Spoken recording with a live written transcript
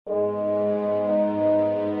Hello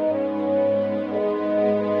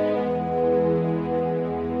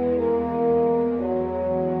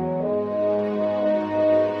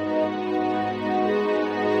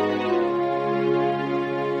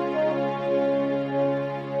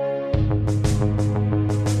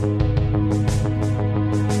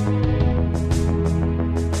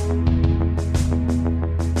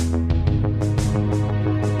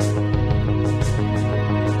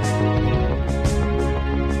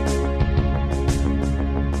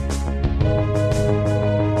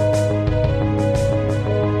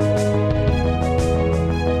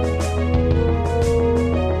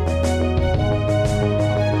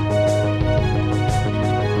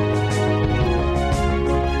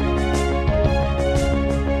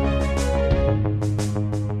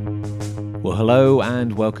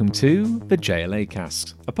and welcome to the JLA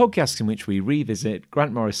Cast, a podcast in which we revisit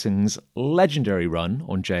Grant Morrison's legendary run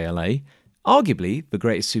on JLA, arguably the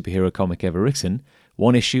greatest superhero comic ever written,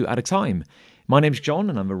 one issue at a time. My name's John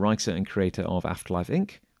and I'm the writer and creator of Afterlife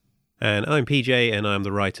Inc. And I'm PJ and I'm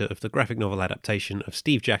the writer of the graphic novel adaptation of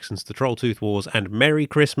Steve Jackson's The Trolltooth Wars, and Merry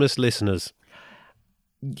Christmas, listeners.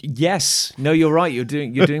 Yes, no, you're right. You're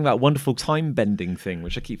doing that wonderful time bending thing,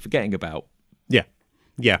 which I keep forgetting about.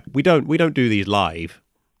 Yeah, we don't do these live.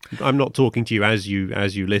 I'm not talking to you as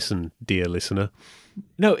you listen, dear listener.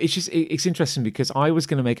 No, it's interesting because I was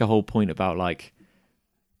going to make a whole point about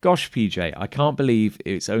gosh, PJ, I can't believe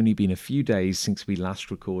it's only been a few days since we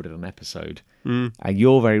last recorded an episode. And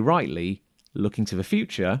you're very rightly looking to the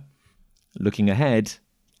future, looking ahead,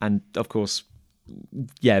 and of course,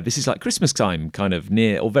 yeah, this is like Christmas time, kind of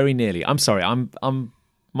near or very nearly. I'm sorry, I'm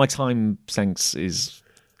my time sense is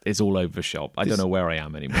all over the shop. I don't know where I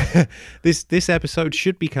am anymore. This episode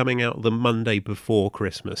should be coming out the Monday before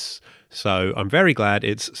Christmas, so I'm very glad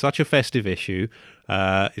it's such a festive issue.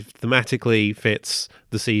 It thematically fits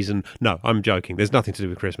the season. No, I'm joking. There's nothing to do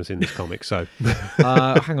with Christmas in this comic, so...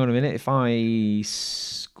 Hang on a minute. If I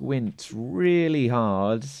squint really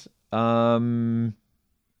hard... I mean,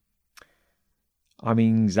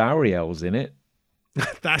 Zariel's in it.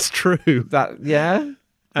 That's true. Yeah,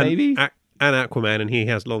 maybe? And Aquaman, and he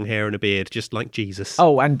has long hair and a beard, just like Jesus.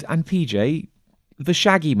 Oh, and PJ, the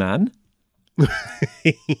Shaggy Man,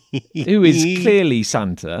 who is clearly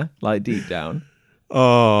Santa, deep down.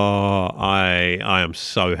 Oh, I am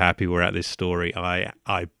so happy we're at this story. I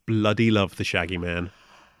bloody love the Shaggy Man.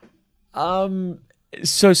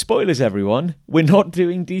 So spoilers, everyone. We're not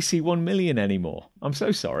doing DC 1 million anymore. I'm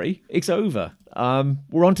so sorry. It's over.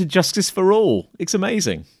 We're on to Justice for All. It's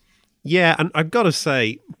amazing. Yeah, and I've got to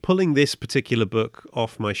say, pulling this particular book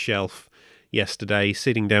off my shelf yesterday,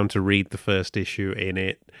 sitting down to read the first issue in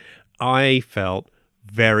it, I felt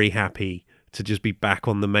very happy to just be back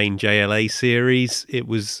on the main JLA series. It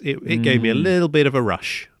gave me a little bit of a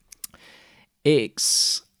rush.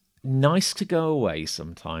 It's nice to go away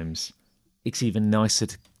sometimes. It's even nicer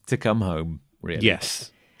to come home, really.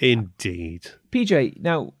 Yes, indeed. PJ,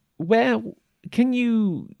 now,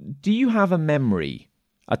 do you have a memory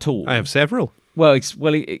at all? I have several. Well,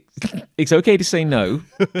 it's okay to say no.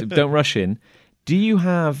 Don't rush in. Do you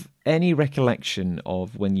have any recollection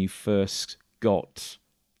of when you first got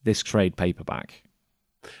this trade paperback?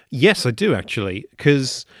 Yes, I do, actually.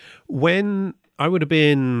 Because when I would have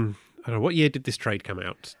been... I don't know, what year did this trade come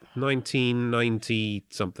out?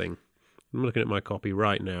 1990-something. I'm looking at my copy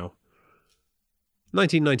right now.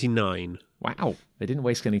 1999. Wow. They didn't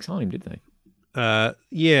waste any time, did they?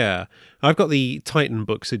 Yeah, I've got the Titan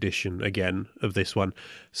Books edition again of this one.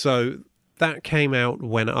 So that came out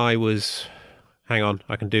when I was, hang on,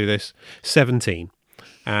 I can do this, 17,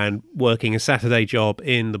 and working a Saturday job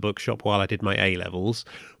in the bookshop while I did my A-levels.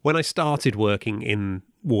 When I started working in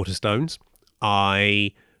Waterstones,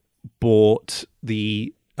 I bought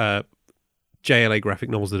the JLA graphic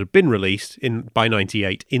novels that had been released by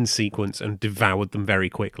 98 in sequence and devoured them very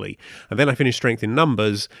quickly. And then I finished Strength in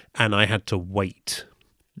Numbers and I had to wait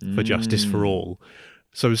for Justice for All.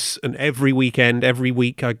 So and every week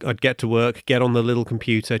I'd get to work, get on the little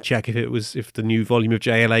computer, check if the new volume of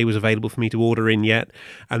JLA was available for me to order in yet.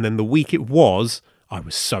 And then the week it was, I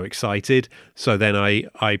was so excited. So then I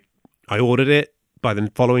ordered it. By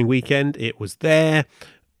the following weekend, it was there.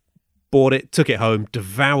 Bought it, took it home,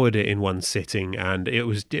 devoured it in one sitting, and it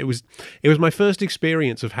was my first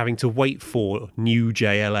experience of having to wait for new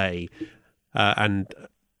JLA, and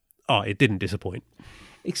it didn't disappoint.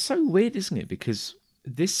 It's so weird, isn't it? Because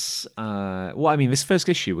this, this first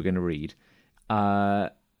issue we're going to read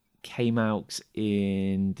came out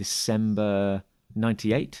in December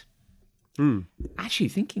 98. Actually,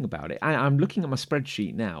 thinking about it, I'm looking at my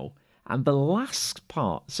spreadsheet now, And the last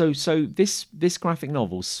part, so this graphic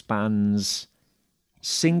novel spans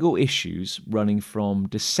single issues running from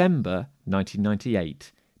December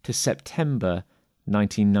 1998 to September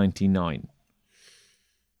 1999.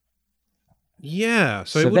 Yeah,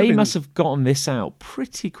 So they must have gotten this out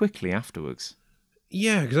pretty quickly afterwards.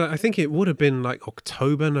 Yeah, because I think it would have been like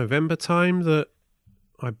October, November time that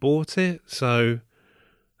I bought it. So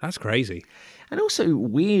that's crazy. And also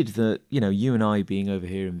weird that, you and I being over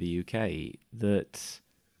here in the UK, that,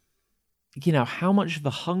 how much of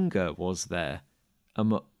a hunger was there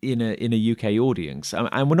in a UK audience?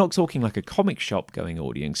 And we're not talking like a comic shop going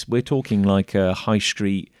audience. We're talking like a high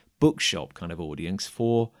street bookshop kind of audience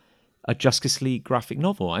for a Justice League graphic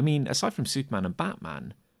novel. I mean, aside from Superman and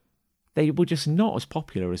Batman, they were just not as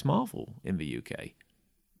popular as Marvel in the UK.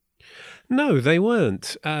 No, they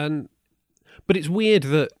weren't. But it's weird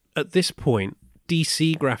that at this point,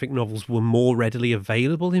 DC graphic novels were more readily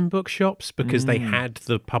available in bookshops because they had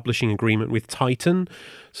the publishing agreement with Titan.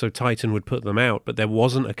 So Titan would put them out, but there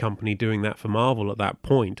wasn't a company doing that for Marvel at that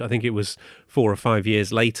point. I think it was 4 or 5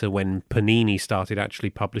 years later when Panini started actually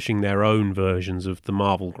publishing their own versions of the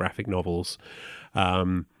Marvel graphic novels.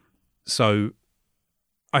 So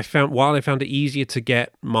I found it easier to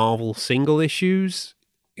get Marvel single issues,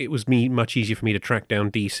 it was much easier for me to track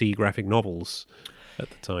down DC graphic novels at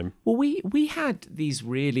the time. Well, we had these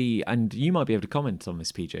really, and you might be able to comment on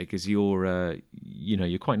this, PJ, because you're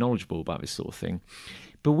quite knowledgeable about this sort of thing.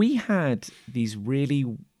 But we had these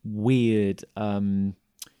really weird UK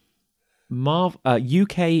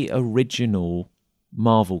original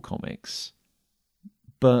Marvel comics,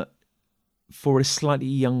 but for a slightly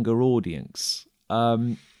younger audience.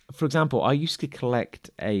 For example, I used to collect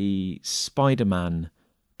a Spider-Man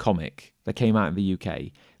comic that came out in the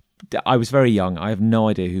UK. I was very young. I have no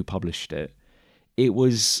idea who published it. It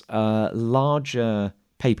was larger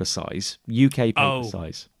paper size, UK paper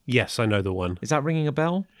size. Yes, I know the one. Is that ringing a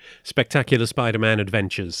bell? Spectacular Spider-Man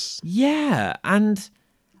Adventures. Yeah, and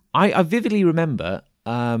I vividly remember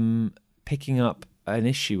picking up an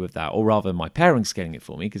issue of that, or rather my parents getting it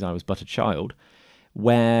for me because I was but a child,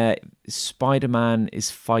 where Spider-Man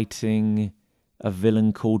is fighting a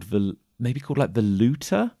villain called the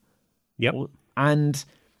Looter. Yep. And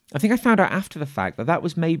I think I found out after the fact that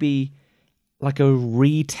was maybe like a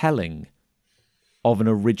retelling of an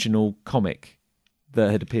original comic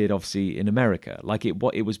that had appeared obviously in America. Like it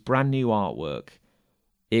was brand new artwork.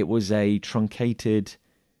 It was a truncated,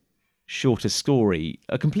 shorter story,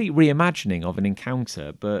 a complete reimagining of an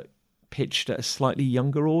encounter, but pitched at a slightly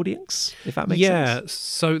younger audience, if that makes sense. Yeah,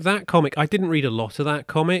 so that comic, I didn't read a lot of that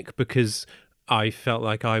comic because I felt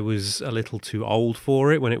like I was a little too old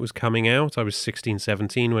for it when it was coming out. I was 16,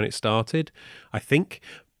 17 when it started, I think.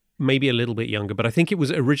 Maybe a little bit younger, but I think it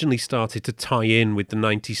was originally started to tie in with the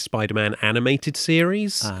 90s Spider-Man animated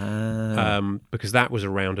series, because that was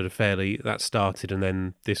around that started, and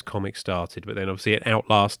then this comic started, but then obviously it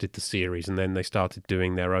outlasted the series, and then they started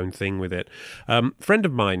doing their own thing with it. Friend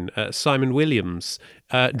of mine, Simon Williams,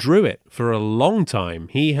 drew it for a long time.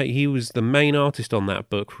 He was the main artist on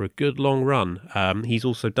that book for a good long run. He's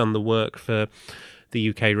also done the work for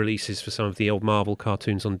the UK releases for some of the old Marvel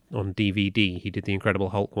cartoons on DVD. He did the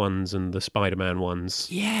Incredible Hulk ones and the Spider-Man ones.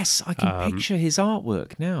 Yes, I can picture his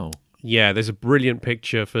artwork now. Yeah, there's a brilliant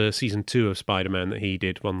picture for season 2 of Spider-Man that he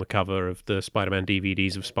did on the cover of the Spider-Man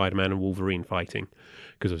DVDs of Spider-Man and Wolverine fighting,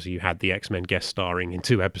 because obviously you had the X-Men guest starring in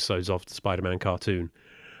 2 episodes of the Spider-Man cartoon.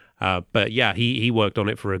 But yeah, he worked on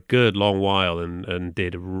it for a good long while and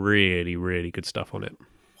did really, really good stuff on it.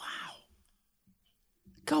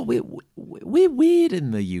 God, we're weird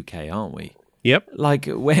in the UK, aren't we? Yep. Like,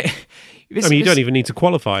 you don't even need to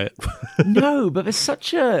qualify it. No, but there's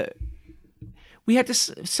we had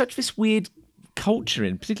this weird culture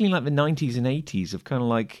in, particularly in like the 90s and 80s, of kind of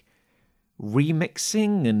like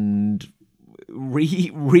remixing and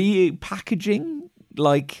repackaging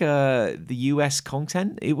like the US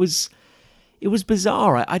content. It was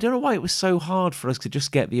bizarre. I don't know why it was so hard for us to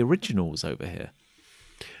just get the originals over here.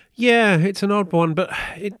 Yeah, it's an odd one, but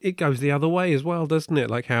it goes the other way as well, doesn't it?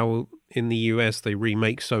 Like how in the US they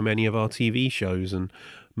remake so many of our TV shows, and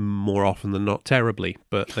more often than not terribly,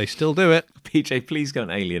 but they still do it. PJ, please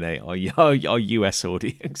don't alienate our US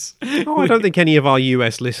audience. Oh, I don't think any of our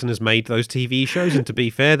US listeners made those TV shows, and to be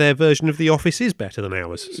fair, their version of The Office is better than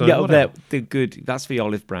ours. So yeah, they're good. That's the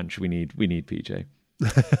olive branch we need, PJ.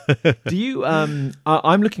 Do you?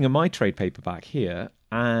 I'm looking at my trade paperback here.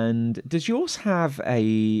 And does yours have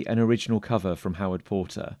an original cover from Howard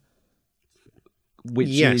Porter, which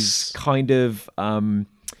is kind of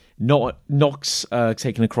not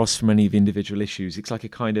taken across from any of the individual issues. It's like a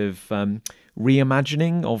kind of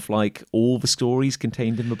reimagining of like all the stories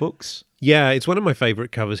contained in the books. Yeah, it's one of my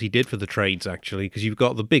favourite covers he did for the trades, actually, because you've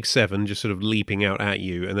got the big seven just sort of leaping out at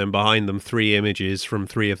you, and then behind them 3 images from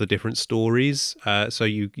 3 of the different stories. So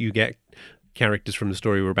you get characters from the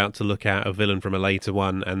story we're about to look at, a villain from a later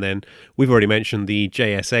one, and then we've already mentioned the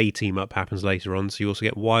JSA team-up happens later on, so you also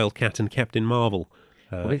get Wildcat and Captain Marvel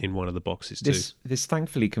in one of the boxes too. This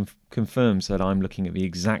thankfully confirms that I'm looking at the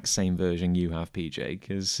exact same version you have, PJ,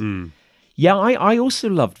 because, yeah, I also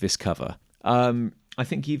loved this cover. I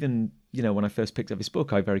think even... when I first picked up this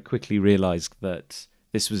book, I very quickly realised that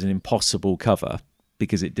this was an impossible cover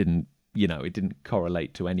because it didn't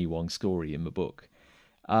correlate to any one story in the book.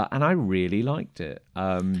 And I really liked it.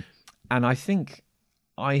 And I think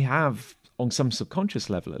I have, on some subconscious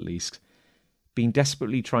level at least, been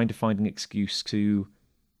desperately trying to find an excuse to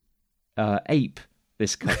ape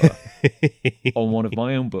this cover on one of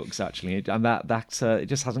my own books, actually. And that it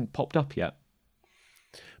just hasn't popped up yet.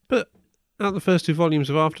 But... the first 2 volumes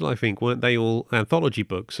of Afterlife Inc., weren't they all anthology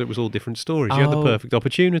books? So it was all different stories. You had the perfect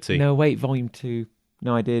opportunity. No, wait, volume 2.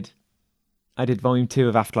 No, I did. Volume 2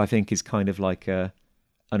 of Afterlife Inc. is kind of like an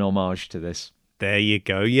homage to this. There you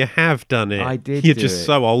go. You have done it. I did. You're just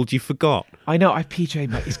so old you forgot. I know. PJ,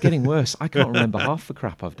 mate, it's getting worse. I can't remember half the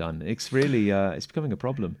crap I've done. It's really, it's becoming a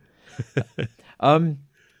problem.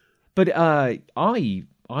 But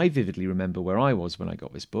I vividly remember where I was when I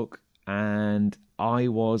got this book. And I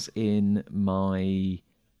was in my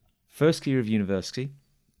first year of university.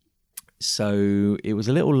 So it was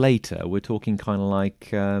a little later. We're talking kind of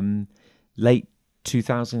like late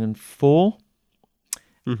 2004.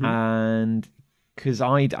 Mm-hmm. And because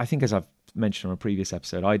I think, as I've mentioned on a previous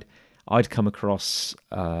episode, I'd come across,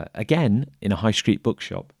 again, in a high street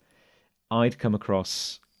bookshop, I'd come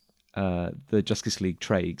across the Justice League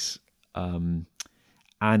trades. And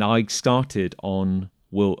I started on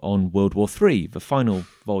World War III, the final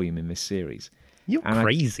volume in this series. You're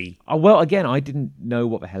crazy. Well, again, I didn't know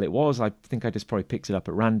what the hell it was. I think I just probably picked it up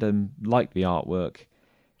at random, liked the artwork,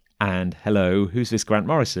 and hello, who's this Grant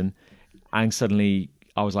Morrison? And suddenly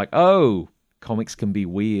I was like, oh, comics can be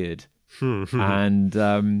weird.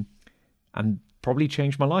 and probably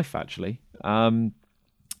changed my life, actually. But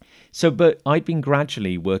I'd been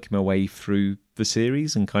gradually working my way through the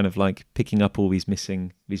series and kind of like picking up all these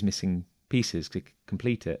missing pieces to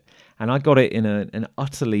complete it, and I got it in an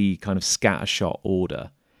utterly kind of scattershot order.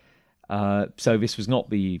 So this was not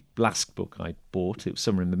the last book I bought; it was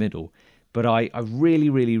somewhere in the middle. But I really,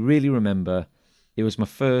 really, really remember it was my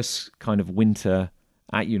first kind of winter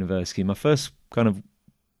at university, my first kind of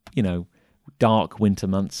dark winter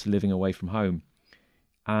months living away from home.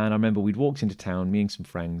 And I remember we'd walked into town, me and some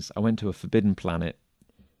friends. I went to a Forbidden Planet,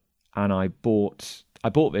 and I bought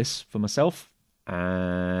this for myself.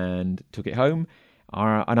 And took it home.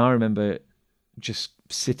 And I remember just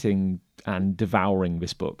sitting and devouring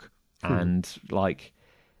this book and like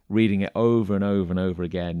reading it over and over and over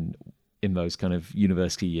again in those kind of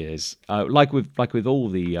university years. Like with all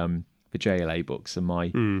the JLA books and my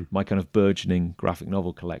kind of burgeoning graphic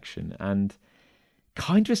novel collection, and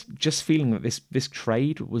kind of just feeling that this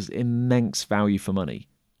trade was immense value for money.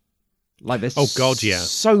 Like there's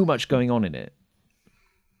so much going on in it.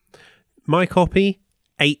 My copy,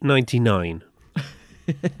 $8.99.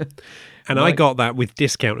 And I got that with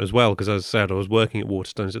discount as well, because as I said, I was working at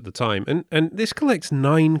Waterstones at the time. And this collects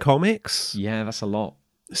 9 comics. Yeah, that's a lot.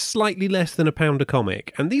 Slightly less than £1 a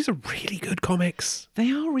comic. And these are really good comics.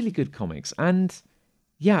 They are really good comics. And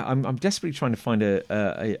yeah, I'm desperately trying to find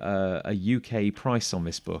a UK price on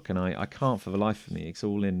this book, and I can't for the life of me. It's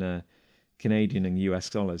all in Canadian and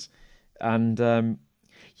US dollars. And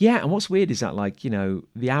yeah, and what's weird is that, like,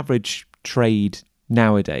 the average trade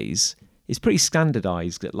nowadays is pretty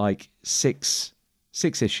standardized at like six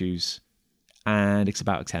issues, and it's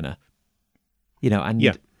about a tenner.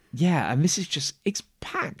 And and this is just, it's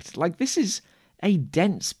packed. Like, this is a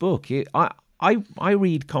dense book. I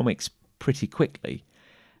read comics pretty quickly.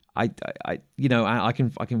 I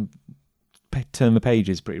can turn the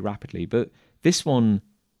pages pretty rapidly, but this one,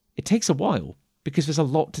 it takes a while because there's a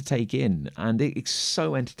lot to take in, and it's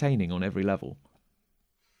so entertaining on every level.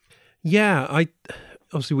 Yeah,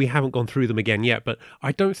 obviously we haven't gone through them again yet, but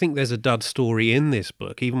I don't think there's a dud story in this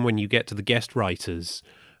book. Even when you get to the guest writers,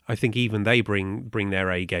 I think even they bring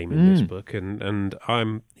their A game in this book, and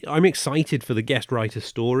I'm excited for the guest writer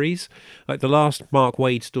stories. Like the last Mark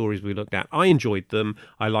Waid stories we looked at, I enjoyed them,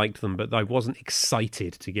 I liked them, but I wasn't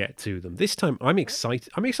excited to get to them. This time, I'm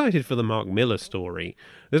excited. I'm excited for the Mark Miller story.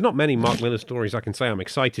 There's not many Mark Miller stories I can say I'm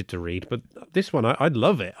excited to read, but this one, I'd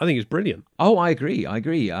love it. I think it's brilliant. Oh, I agree.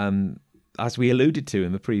 As we alluded to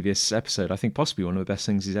in the previous episode, I think possibly one of the best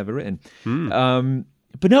things he's ever written.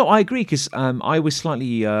 But no, I agree because I was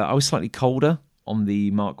slightly colder on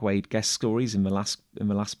the Mark Waid guest stories in the last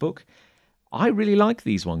book. I really like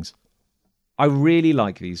these ones. I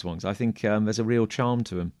think there's a real charm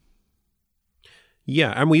to them.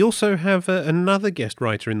 Yeah, and we also have another guest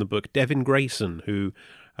writer in the book, Devin Grayson, who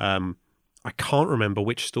I can't remember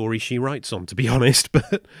which story she writes on, to be honest,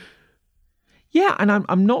 but. Yeah, and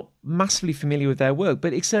I'm not massively familiar with their work,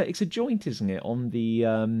 but it's a joint, isn't it? On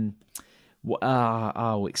the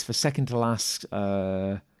it's the second to last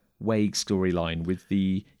Waig storyline with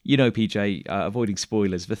the PJ avoiding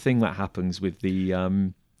spoilers. The thing that happens with the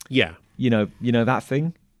that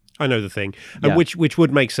thing. I know the thing, and which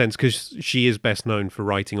would make sense because she is best known for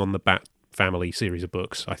writing on the Bat Family series of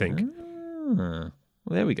books. I think. Well,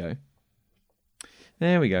 there we go.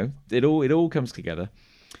 It all comes together.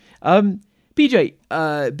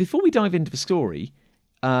 PJ, before we dive into the story.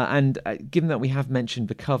 And given that we have mentioned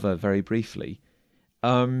the cover very briefly,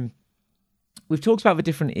 we've talked about the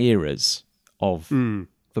different eras of the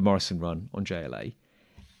Morrison run on JLA.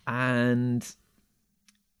 And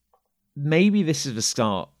maybe this is the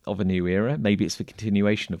start of a new era. Maybe it's the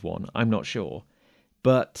continuation of one. I'm not sure.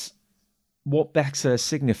 But what better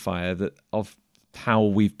signifier of how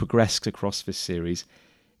we've progressed across this series?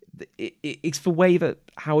 It's the way that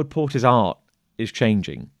Howard Porter's art is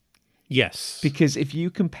changing. Yes. Because if you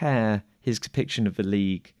compare his depiction of the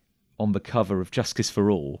League on the cover of Justice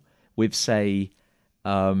for All with, say,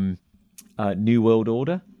 New World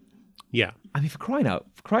Order, yeah, I mean, for crying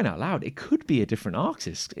out loud, it could be a different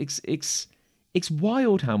artist. It's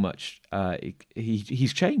wild how much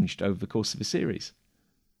he's changed over the course of the series.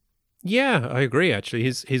 Yeah, I agree. Actually,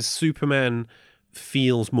 his Superman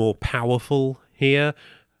feels more powerful here.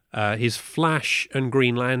 His Flash and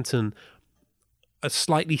Green Lantern are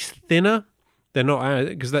slightly thinner. They're not,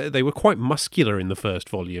 because they were quite muscular in the first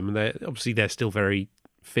volume, and they're still very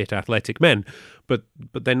fit, athletic men, but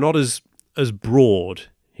they're not as broad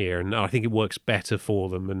here, and I think it works better for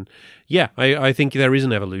them. And yeah, I think there is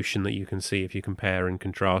an evolution that you can see if you compare and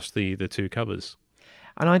contrast the two covers.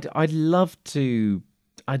 And I'd love to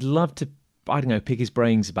I don't know, pick his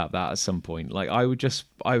brains about that at some point. Like I would just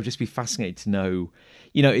be fascinated to know,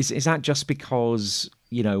 is that just because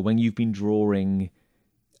when you've been drawing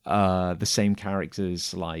the same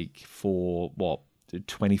characters like for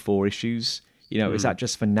 24 issues, is that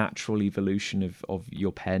just the natural evolution of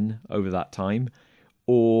your pen over that time,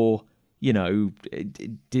 or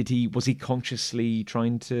was he consciously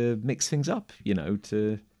trying to mix things up,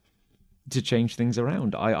 to change things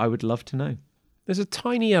around? I would love to know. There's a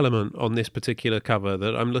tiny element on this particular cover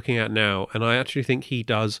that I'm looking at now, and I actually think he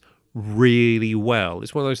does really well.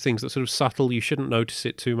 It's one of those things that's sort of subtle. You shouldn't notice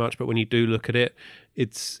it too much, but when you do look at it,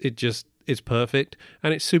 it's perfect.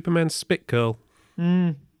 And it's Superman's spit curl.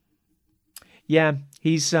 Yeah,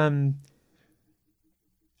 he's for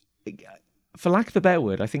lack of a better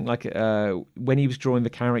word, I think when he was drawing the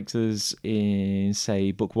characters in,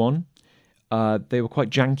 say, book 1, they were quite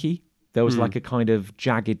janky. There was like a kind of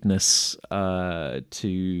jaggedness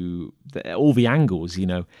to all the angles,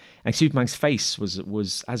 and Superman's face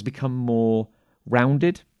has become more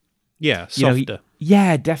rounded. Yeah, softer.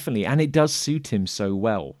 Yeah, definitely, and it does suit him so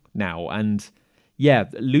well now. And yeah,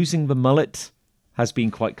 losing the mullet has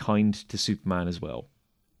been quite kind to Superman as well.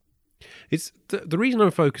 It's the reason I'm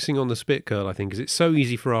focusing on the spit curl, I think, is it's so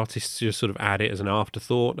easy for artists to just sort of add it as an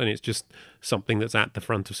afterthought, and it's just something that's at the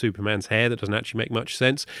front of Superman's hair that doesn't actually make much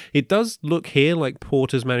sense. It does look here like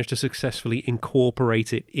Porter's managed to successfully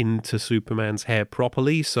incorporate it into Superman's hair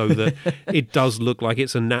properly, so that it does look like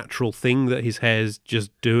it's a natural thing that his hair's just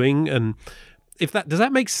doing. And does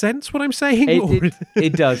that make sense, what I'm saying?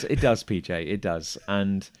 It does, PJ, it does.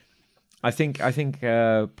 And I think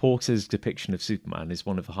Porter's depiction of Superman is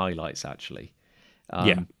one of the highlights, actually.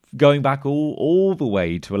 Going back all the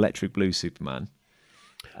way to Electric Blue Superman.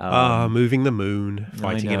 Moving the moon,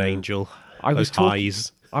 fighting an angel. I was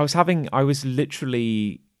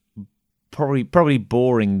literally probably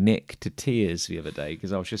boring Nick to tears the other day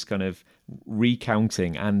because I was just kind of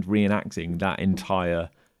recounting and reenacting that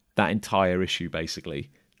entire issue,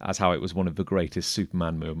 basically, as how it was one of the greatest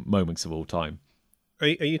Superman moments of all time. Are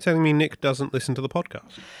you telling me Nick doesn't listen to the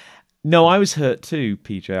podcast? No, I was hurt too,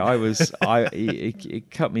 PJ. It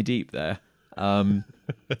cut me deep there. And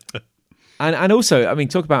also, I mean,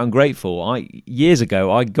 talk about ungrateful. Years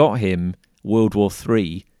ago, I got him World War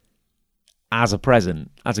III as a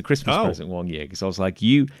present, as a Christmas present one year, because I was like,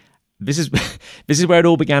 this is this is where it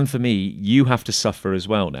all began for me. You have to suffer as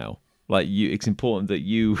well now. Like, it's important that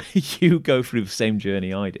you go through the same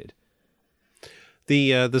journey I did.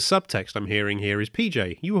 The subtext I'm hearing here is,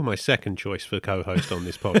 PJ, you were my second choice for co-host on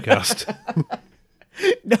this podcast.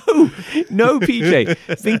 No, PJ.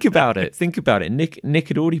 Think about it. Nick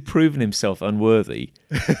had already proven himself unworthy.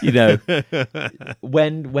 You know,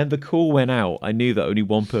 when the call went out, I knew that only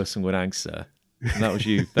one person would answer, and that was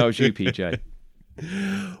you. That was you, PJ.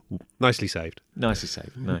 Nicely saved. No.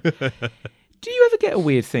 Do you ever get a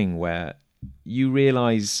weird thing where you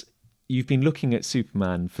realise you've been looking at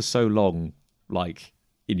Superman for so long, like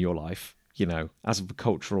in your life, you know, as a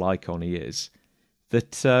cultural icon he is,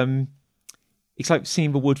 that it's like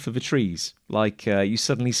seeing the wood for the trees. Like you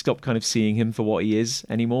suddenly stop kind of seeing him for what he is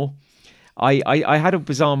anymore. I had a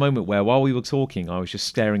bizarre moment where while we were talking, I was just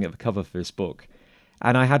staring at the cover for this book,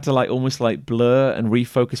 and I had to like almost like blur and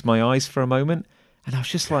refocus my eyes for a moment, and I was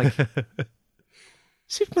just like,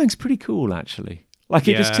 Superman's pretty cool, actually. Like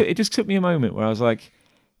it just took me a moment where I was like,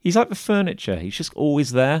 he's like the furniture. He's just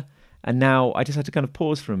always there. And now I just had to kind of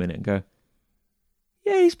pause for a minute and go,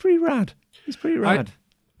 yeah, he's pretty rad. He's pretty rad.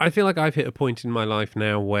 I feel like I've hit a point in my life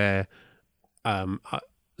now where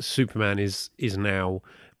Superman is now...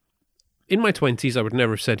 In my 20s, I would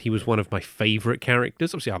never have said he was one of my favourite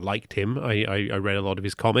characters. Obviously, I liked him. I read a lot of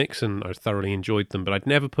his comics and I thoroughly enjoyed them, but I'd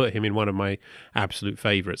never put him in one of my absolute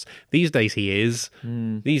favourites. These days, he is.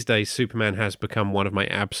 These days, Superman has become one of my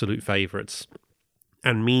absolute favourites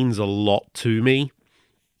and means a lot to me.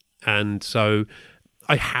 And so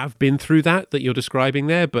I have been through that you're describing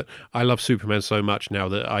there, but I love Superman so much now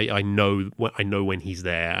that I know when he's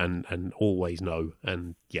there and always know.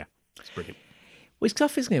 And yeah, it's brilliant. Well, it's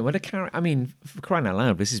tough, isn't it? When a character, I mean, for crying out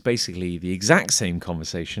loud, this is basically the exact same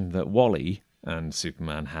conversation that Wally and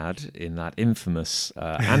Superman had in that infamous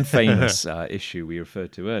and famous issue we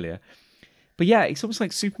referred to earlier. But yeah, it's almost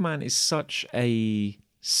like Superman is such a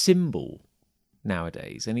symbol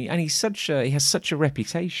nowadays, and he has such a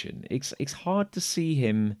reputation. It's hard to see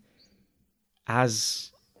him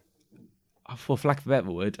as, for lack of a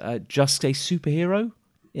better word, just a superhero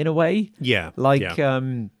in a way. Yeah,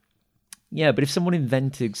 Yeah, but if someone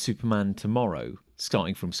invented Superman tomorrow,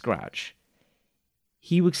 starting from scratch,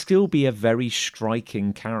 he would still be a very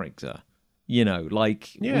striking character. You know,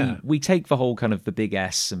 like, we take the whole kind of the big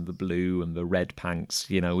S and the blue and the red pants,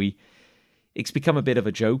 you know, it's become a bit of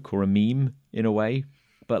a joke or a meme in a way.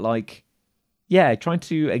 But like, yeah, trying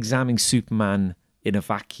to examine Superman in a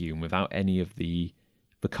vacuum without any of the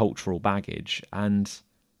cultural baggage. And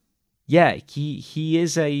yeah,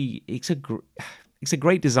 it's a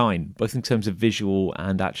great design, both in terms of visual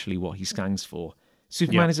and actually what he stands for.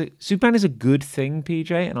 Superman is a good thing,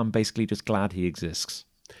 PJ, and I'm basically just glad he exists.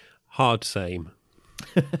 Hard same.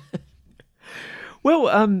 Well,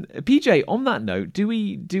 PJ, on that note, do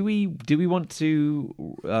we want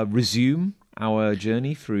to resume our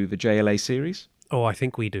journey through the JLA series? Oh, I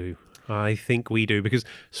think we do. Because,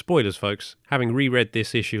 spoilers, folks, having reread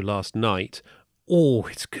this issue last night,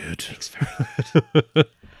 it's good. It's very good.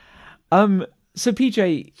 So,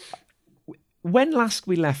 PJ, when last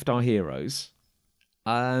we left our heroes,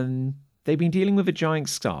 they've been dealing with a giant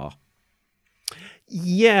star.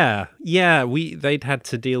 Yeah. They'd had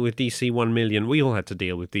to deal with DC 1 million. We all had to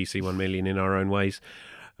deal with DC 1 million in our own ways.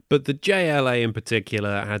 But the JLA in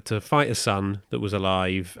particular had to fight a sun that was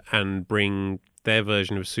alive and bring their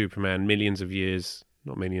version of Superman millions of years,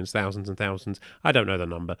 not millions, thousands and thousands, I don't know the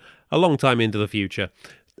number, a long time into the future,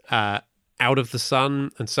 out of the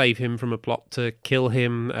sun and save him from a plot to kill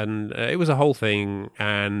him. And it was a whole thing,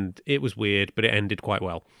 and it was weird, but it ended quite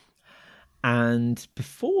well. And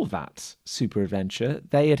before that super adventure,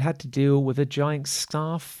 they had to deal with a giant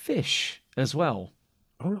starfish as well.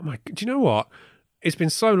 Oh my! Do you know what? It's been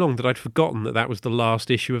so long that I'd forgotten that was the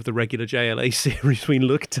last issue of the regular JLA series we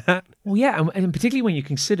looked at. Well, yeah, and particularly when you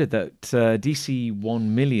consider that DC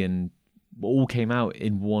 1 million all came out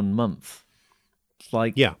in 1 month. It's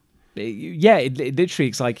like, it literally,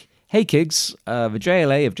 it's like, hey kids, the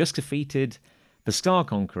JLA have just defeated the Star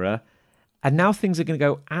Conqueror, and now things are going to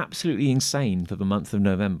go absolutely insane for the month of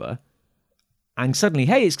November. And suddenly,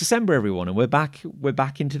 hey, it's December, everyone, and we're back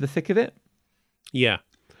into the thick of it. Yeah.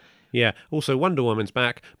 Also, Wonder Woman's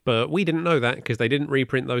back, but we didn't know that because they didn't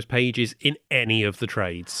reprint those pages in any of the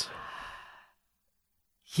trades.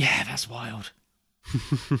 Yeah, that's wild.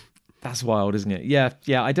 That's wild, isn't it? Yeah.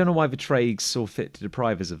 I don't know why the trade saw fit to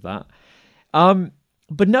deprive us of that.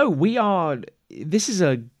 But no, we are. This is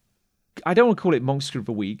a. I don't want to call it Monster of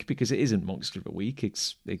the Week because it isn't Monster of the Week.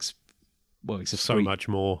 It's so much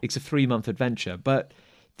more. It's a 3-month adventure, but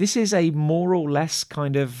this is a more or less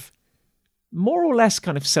kind of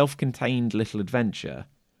self-contained little adventure.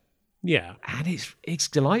 Yeah, and it's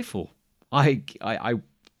delightful. It's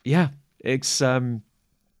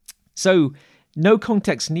so no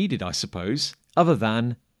context needed, I suppose, other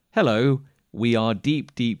than hello, we are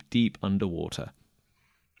deep, deep, deep underwater.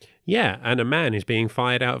 Yeah, and a man is being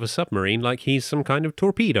fired out of a submarine like he's some kind of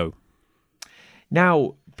torpedo.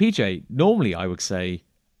 Now, PJ, normally I would say,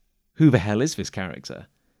 who the hell is this character?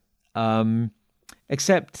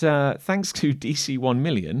 Except thanks to DC 1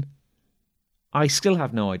 million, I still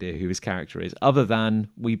have no idea who his character is, other than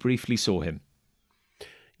we briefly saw him.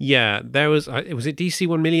 Yeah, there was it DC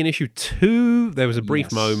 1 million issue 2? There was a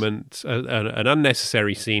brief moment, an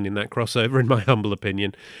unnecessary scene in that crossover, in my humble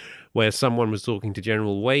opinion, where someone was talking to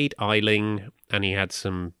General Wade Eiling, and he had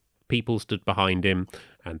some people stood behind him,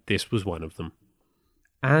 and this was one of them.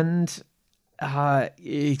 And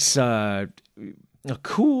it's a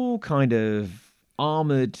cool kind of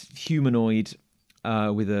armored humanoid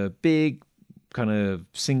with a big kind of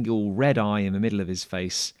single red eye in the middle of his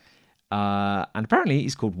face. And apparently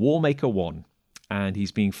he's called Warmaker 1, and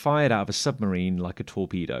he's being fired out of a submarine like a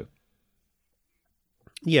torpedo.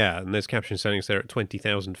 Yeah, and there's caption settings there at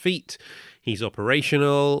 20,000 feet. He's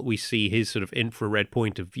operational. We see his sort of infrared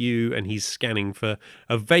point of view, and he's scanning for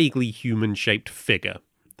a vaguely human-shaped figure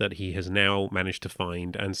that he has now managed to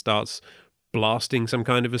find, and starts blasting some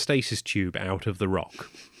kind of a stasis tube out of the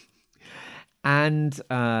rock. And,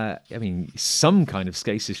 some kind of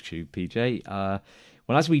stasis tube, PJ.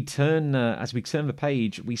 Well, as we turn the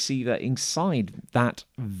page, we see that inside that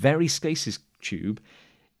very stasis tube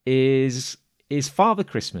is Father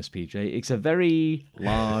Christmas, PJ. It's a very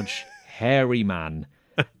large, hairy man.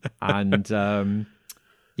 And,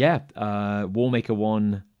 Warmaker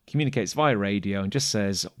 1 communicates via radio and just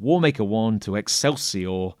says, Warmaker 1 to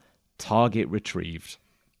Excelsior, target retrieved.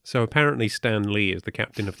 So apparently Stan Lee is the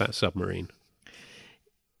captain of that submarine.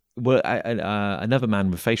 Well, another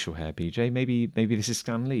man with facial hair, PJ. Maybe this is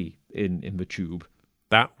Stan Lee in the tube.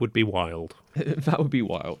 That would be wild. That would be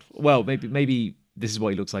wild. Well, maybe this is what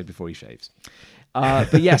he looks like before he shaves.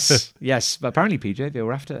 But yes. But apparently, PJ, they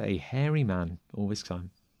were after a hairy man all this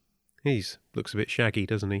time. He looks a bit shaggy,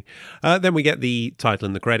 doesn't he? Then we get the title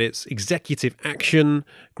and the credits. Executive Action,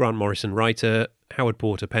 Grant Morrison writer, Howard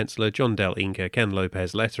Porter penciler, John Dell inker, Ken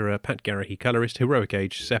Lopez letterer, Pat Garrahy colorist, Heroic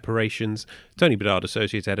Age Separations, Tony Bedard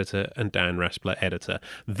associate editor, and Dan Raspler editor.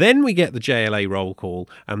 Then we get the JLA roll call,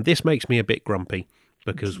 and this makes me a bit grumpy,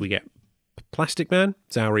 because we get Plastic Man,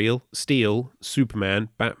 Zauriel, Steel, Superman,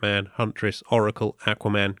 Batman, Huntress, Oracle,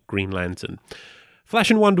 Aquaman, Green Lantern.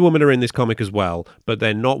 Flash and Wonder Woman are in this comic as well, but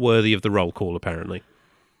they're not worthy of the roll call, apparently.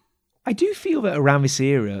 I do feel that around this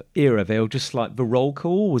era, they were just like, the roll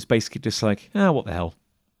call was basically just like, what the hell?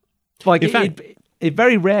 Like, it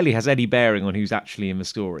very rarely has any bearing on who's actually in the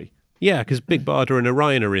story. Yeah, because Big Barda and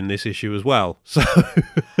Orion are in this issue as well. So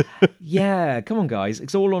yeah, come on, guys.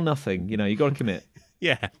 It's all or nothing. You got to commit.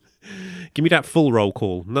 Yeah. Give me that full roll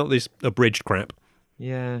call, not this abridged crap.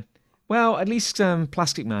 Yeah. Well, at least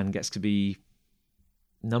Plastic Man gets to be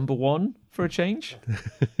number 1 for a change.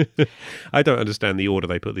 I don't understand the order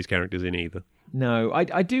they put these characters in either. No,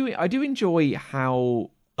 I do enjoy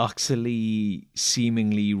how utterly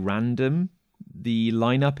seemingly random the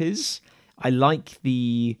lineup is. I like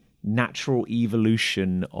the natural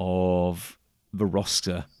evolution of the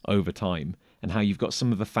roster over time, and how you've got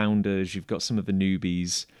some of the founders, you've got some of the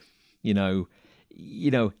newbies.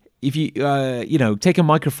 If you take a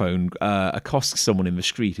microphone, accost someone in the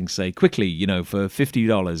street and say quickly, for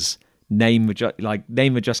 $50, name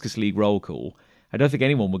the Justice League roll call. I don't think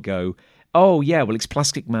anyone would go, oh yeah, well it's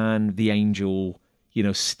Plastic Man, the Angel,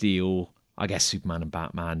 Steel, I guess Superman and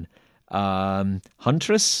Batman,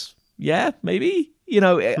 Huntress, yeah, maybe.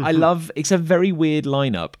 It's a very weird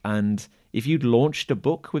lineup, and if you'd launched a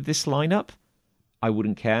book with this lineup, I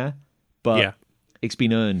wouldn't care, but yeah. It's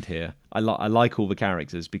been earned here. I like all the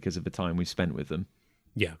characters because of the time we've spent with them.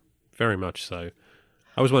 Yeah, very much so.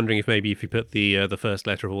 I was wondering if maybe if you put the first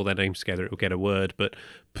letter of all their names together, it will get a word, but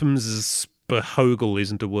Pmsbehogel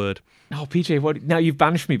isn't a word. Oh, PJ, now you've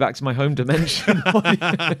banished me back to my home dimension.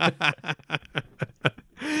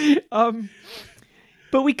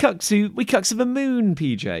 But we cut to the moon,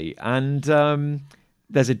 PJ, and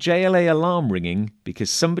there's a JLA alarm ringing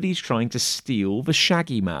because somebody's trying to steal the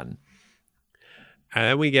Shaggy Man. And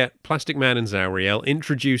then we get Plastic Man and Zauriel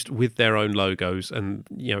introduced with their own logos. And,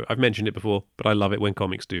 I've mentioned it before, but I love it when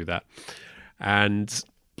comics do that. And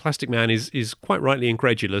Plastic Man is quite rightly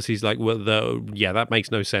incredulous. He's like, well, that makes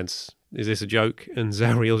no sense. Is this a joke? And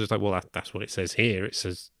Zauriel's just like, well, that's what it says here. It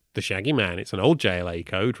says the Shaggy Man. It's an old JLA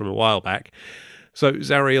code from a while back. So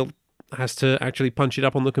Zauriel has to actually punch it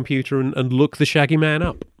up on the computer and look the Shaggy Man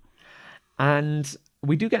up. And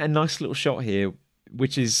we do get a nice little shot here,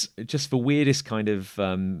 which is just the weirdest kind of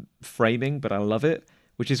framing, but I love it,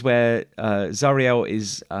 which is where Zauriel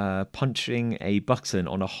is punching a button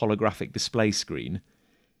on a holographic display screen.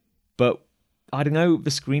 But I don't know,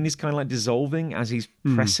 the screen is kind of like dissolving as he's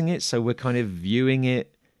pressing it, so we're kind of viewing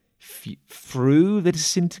it through the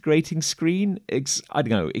disintegrating screen. I don't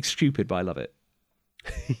know, it's stupid, but I love it.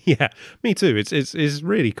 Yeah, me too. It's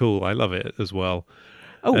really cool. I love it as well.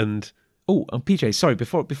 And PJ, sorry,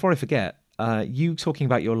 before I forget, you talking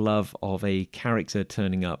about your love of a character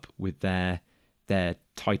turning up with their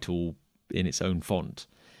title in its own font.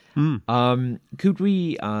 Could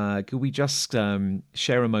we just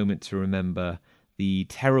share a moment to remember the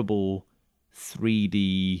terrible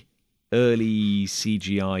 3D early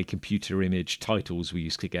CGI computer image titles we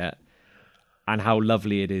used to get, and how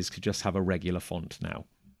lovely it is to just have a regular font now?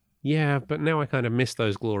 Yeah, but now I kind of miss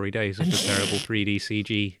those glory days of the terrible 3D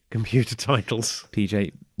CG computer titles.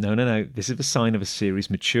 PJ, no. This is a sign of a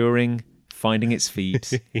series maturing, finding its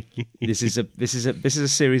feet. This is a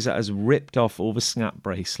series that has ripped off all the snap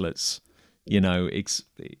bracelets.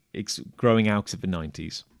 It's growing out of the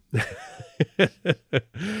 90s.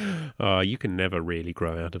 Oh, you can never really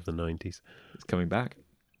grow out of the 90s. It's coming back.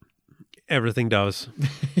 Everything does.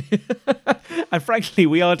 And frankly,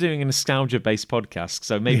 we are doing a nostalgia-based podcast,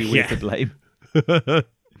 so maybe we're to blame.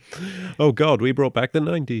 Oh, God, we brought back the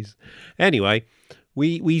 90s. Anyway,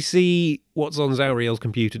 we see what's on Zauriel's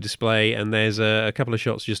computer display, and there's a couple of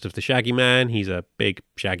shots just of the Shaggy Man. He's a big,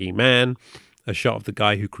 shaggy man. A shot of the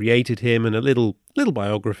guy who created him, and a little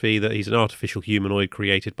biography that he's an artificial humanoid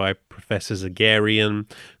created by Professor Zagarian,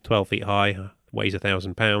 12 feet high, weighs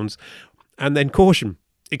 1,000 pounds. And then caution.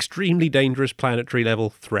 Extremely dangerous planetary level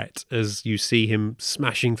threat as you see him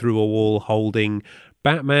smashing through a wall holding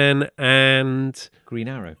Batman and Green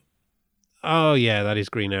Arrow. Oh yeah, that is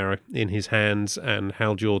Green Arrow in his hands, and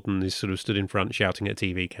Hal Jordan is sort of stood in front shouting at a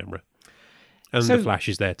TV camera. And the Flash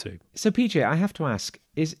is there too. So PJ, I have to ask,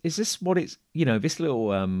 is this what it's, this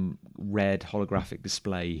little red holographic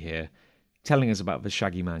display here telling us about the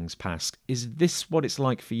Shaggy Man's past, is this what it's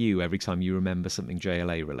like for you every time you remember something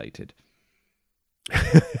JLA related?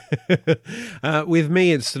 With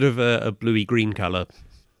me, it's sort of a bluey green colour.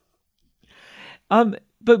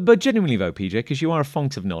 But genuinely though, PJ, because you are a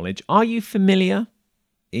font of knowledge, are you familiar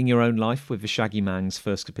in your own life with the Shaggy Man's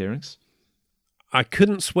first appearance? I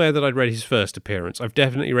couldn't swear that I'd read his first appearance. I've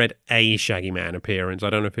definitely read a Shaggy Man appearance. I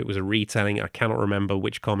don't know if it was a retelling. I cannot remember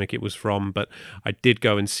which comic it was from, but I did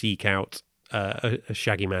go and seek out a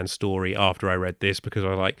Shaggy Man story after I read this, because I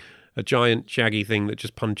was like, a giant shaggy thing that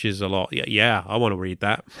just punches a lot. Yeah, I want to read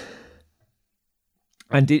that.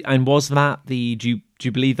 And was that the? Do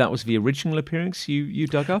you believe that was the original appearance you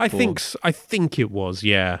dug up? I think it was.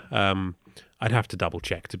 Yeah. I'd have to double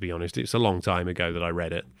check, to be honest. It's a long time ago that I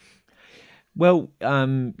read it. Well,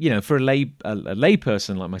 for a lay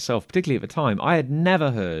person like myself, particularly at the time, I had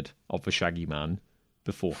never heard of the Shaggy Man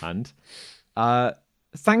beforehand.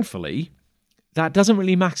 Thankfully, that doesn't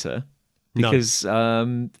really matter, because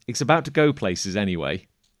it's about to go places anyway.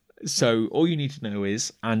 So all you need to know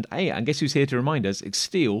is, and guess who's here to remind us? It's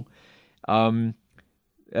Steel. So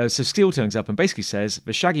Steel turns up and basically says,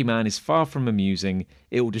 the Shaggy Man is far from amusing.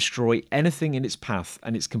 It will destroy anything in its path,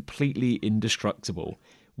 and it's completely indestructible.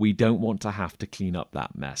 We don't want to have to clean up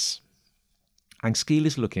that mess. And Skeel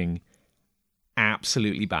is looking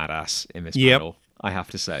absolutely badass in this battle, I have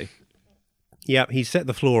to say. Yeah, he set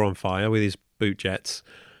the floor on fire with his boot jets,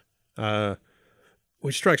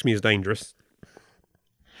 which strikes me as dangerous.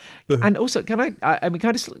 And also, can I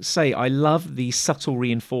just say, I love the subtle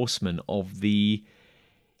reinforcement of the...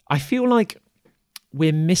 I feel like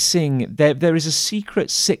we're missing... There is a secret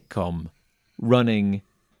sitcom running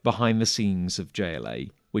behind the scenes of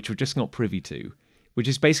JLA, which we're just not privy to, which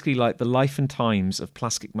is basically like the life and times of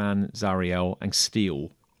Plastic Man, Zauriel, and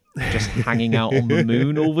Steel just hanging out on the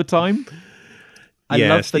moon all the time. I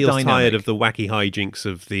love Steel's the dynamic. Tired of the wacky hijinks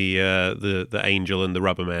of the Angel and the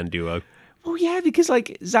Rubberman duo. Well, yeah, because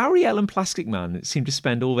like Zauriel and Plastic Man seem to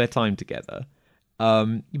spend all their time together.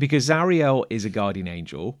 Because Zauriel is a guardian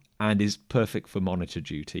angel and is perfect for monitor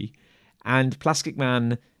duty, and Plastic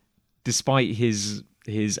Man, despite his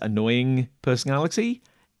annoying personality,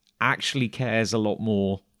 actually cares a lot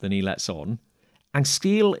more than he lets on. And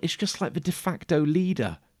Steele is just like the de facto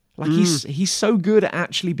leader. Like he's so good at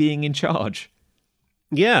actually being in charge.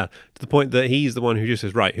 Yeah, to the point that he's the one who just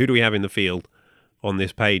says, right, who do we have in the field on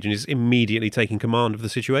this page? And is immediately taking command of the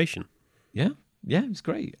situation. Yeah, it's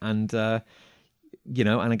great. And, and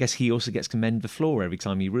I guess he also gets to mend the floor every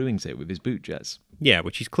time he ruins it with his boot jets. Yeah,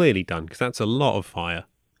 which he's clearly done, because that's a lot of fire.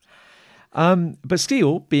 But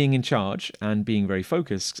Steele, being in charge and being very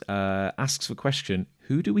focused, asks the question,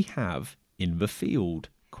 who do we have in the field?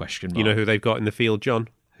 Question mark. You know who they've got in the field, John?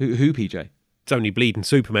 Who, PJ? It's only bleeding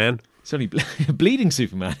Superman. It's only bleeding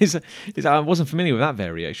Superman. I wasn't familiar with that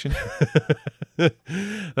variation.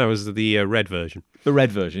 That was the red version. The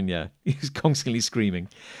red version, yeah. He was constantly screaming.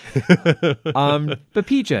 But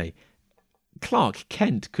PJ, Clark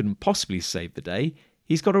Kent couldn't possibly save the day.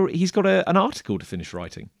 He's got an article to finish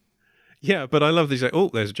writing. Yeah, but I love this. Like,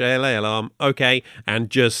 oh, there's a JLA alarm. Okay, and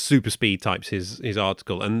just super speed types his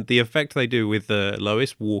article, and the effect they do with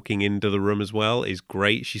Lois walking into the room as well is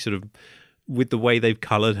great. She sort of, with the way they've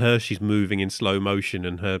coloured her, she's moving in slow motion,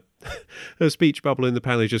 and her speech bubble in the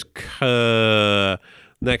panel is just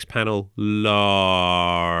next panel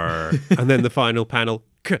lar, and then the final panel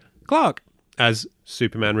Clark as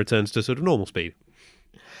Superman returns to sort of normal speed.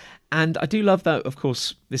 And I do love that. Of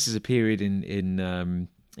course, this is a period in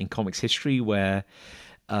comics history where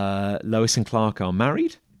Lois and Clark are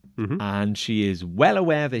married, and she is well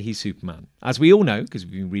aware that he's Superman, as we all know because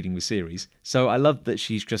we've been reading the series. So I love that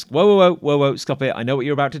she's just whoa, stop it! I know what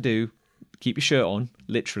you're about to do. Keep your shirt on,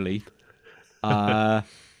 literally.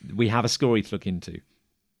 We have a story to look into.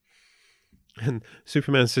 And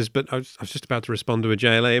Superman says, "But I was just about to respond to a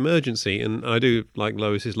JLA emergency," and I do like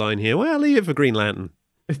Lois's line here. Well, leave it for Green Lantern.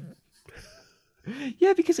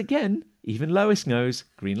 Yeah, because again, even Lois knows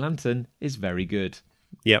Green Lantern is very good.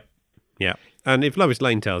 Yep. And if Lois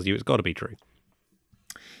Lane tells you, it's got to be true.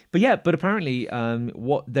 But apparently,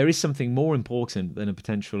 there is something more important than a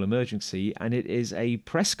potential emergency, and it is a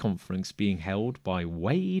press conference being held by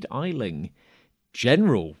Wade Eiling,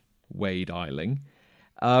 General Wade Eiling.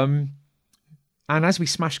 And as we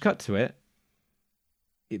smash cut to it,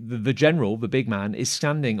 the general, the big man, is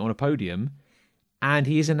standing on a podium. And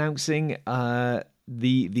he is announcing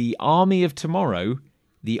the Army of Tomorrow,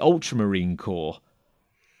 the Ultramarine Corps.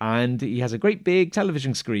 And he has a great big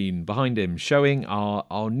television screen behind him showing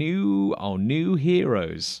our new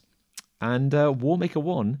heroes. And Warmaker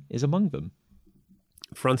 1 is among them.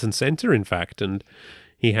 Front and centre, in fact. And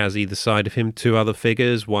he has either side of him two other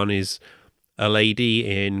figures. One is a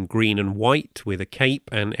lady in green and white with a cape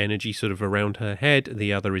and energy sort of around her head.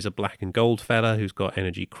 The other is a black and gold fella who's got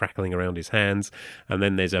energy crackling around his hands. And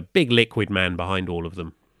then there's a big liquid man behind all of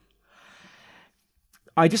them.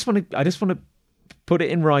 I just want to put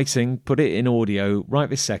it in writing, put it in audio right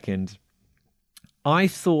this second. I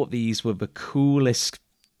thought these were the coolest,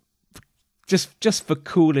 just the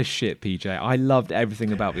coolest shit, PJ. I loved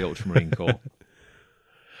everything about the Ultramarine Corps.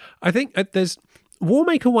 I think there's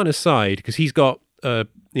Warmaker 1 aside, because he's got a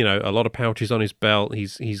lot of pouches on his belt.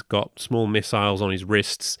 He's got small missiles on his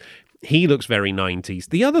wrists. He looks very 90s.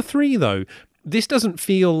 The other three, though, this doesn't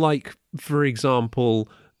feel like, for example,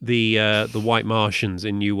 the White Martians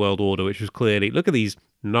in New World Order, which was clearly, look at these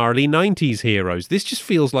gnarly 90s heroes. This just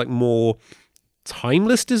feels like more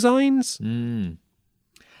timeless designs. And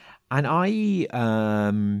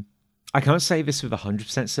I can't say this with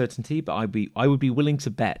 100% certainty, but I would be willing to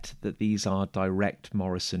bet that these are direct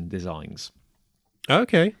Morrison designs.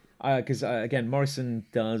 Okay. Because, again, Morrison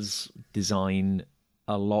does design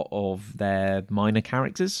a lot of their minor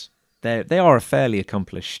characters. They are a fairly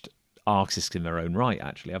accomplished artist in their own right,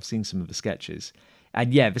 actually. I've seen some of the sketches.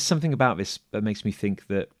 And yeah, there's something about this that makes me think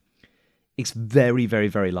that it's very, very,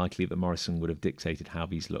 very likely that Morrison would have dictated how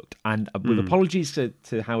these looked. And with apologies to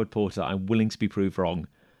Howard Porter, I'm willing to be proved wrong.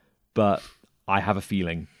 But I have a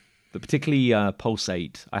feeling that particularly Pulse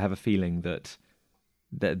 8, I have a feeling that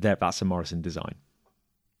that's a Morrison design.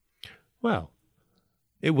 Well,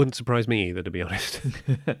 it wouldn't surprise me either, to be honest.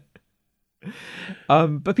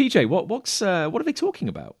 But PJ, what are they talking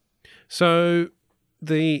about? So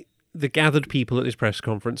the gathered people at this press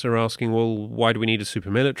conference are asking, well, why do we need a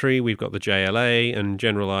super military? We've got the JLA, and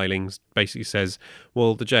General Eiling basically says,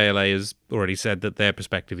 well, the JLA has already said that their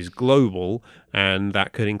perspective is global, and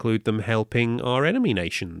that could include them helping our enemy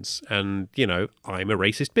nations. And, I'm a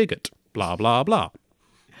racist bigot, blah, blah, blah.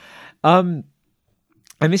 And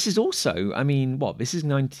this is also, this is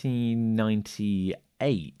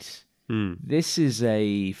 1998. This is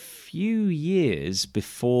a few years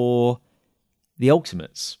before the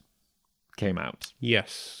Ultimates came out.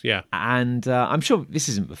 Yes, yeah. And I'm sure this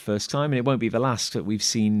isn't the first time, and it won't be the last, that we've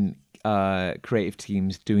seen creative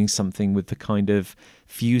teams doing something with the kind of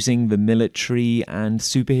fusing the military and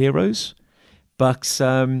superheroes. But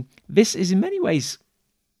this is in many ways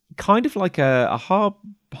kind of like a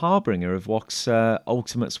harbinger of what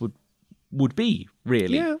Ultimates would be,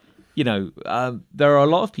 really. Yeah. You know, there are a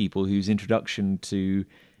lot of people whose introduction to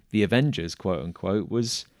the Avengers, quote unquote,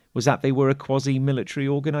 was that they were a quasi-military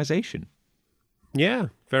organization. Yeah,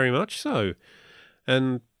 very much so.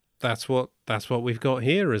 And that's what we've got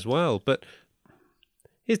here as well. But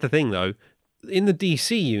here's the thing, though. In the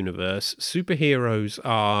DC universe, superheroes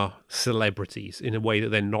are celebrities in a way that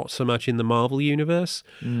they're not so much in the Marvel universe.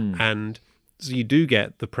 And so you do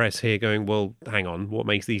get the press here going, well, hang on, what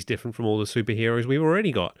makes these different from all the superheroes we've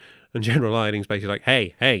already got? And General Iding's basically like,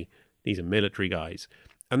 hey, these are military guys.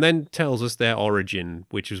 And then tells us their origin,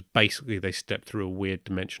 which is basically they stepped through a weird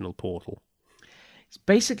dimensional portal. It's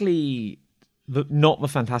basically not the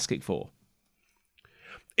Fantastic Four.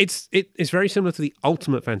 It's very similar to the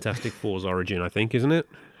Ultimate Fantastic Four's origin, I think, isn't it?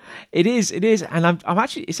 It is, and I'm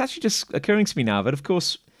actually, it's actually just occurring to me now that, of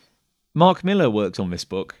course, Mark Miller worked on this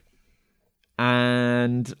book,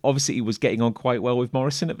 and obviously he was getting on quite well with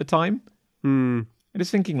Morrison at the time. I'm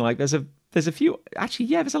just thinking, like, there's a few, actually,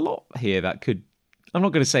 yeah, there's a lot here that could, I'm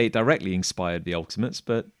not going to say it directly inspired the Ultimates,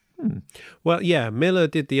 but Well, yeah, Miller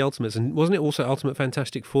did the Ultimates, and wasn't it also Ultimate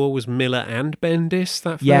Fantastic Four was Miller and Bendis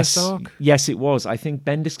that first arc? Yes, it was. I think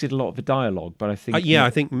Bendis did a lot of the dialogue, but I think I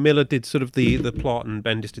think Miller did sort of the plot, and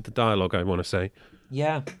Bendis did the dialogue, I want to say.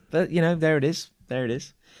 Yeah, but there it is.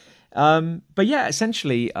 But yeah,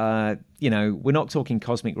 essentially, we're not talking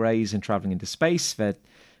cosmic rays and traveling into space.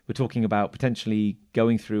 We're talking about potentially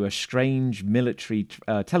going through a strange military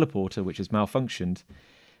teleporter which has malfunctioned.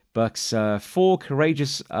 But four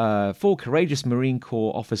courageous Marine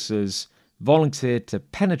Corps officers volunteered to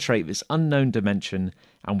penetrate this unknown dimension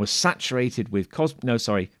and were saturated with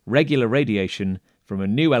regular radiation from a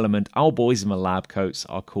new element our boys in the lab coats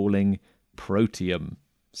are calling protium.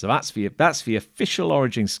 So that's the official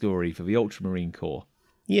origin story for the Ultramarine Corps.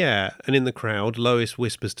 Yeah, and in the crowd, Lois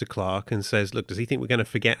whispers to Clark and says, look, does he think we're going to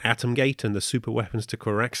forget Atomgate and the super weapons to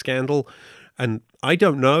Korak scandal? And I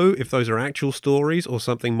don't know if those are actual stories or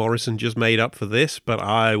something Morrison just made up for this, but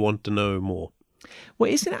I want to know more. Well,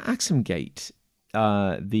 isn't Atomgate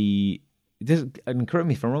and correct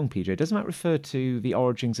me if I'm wrong, PJ, doesn't that refer to the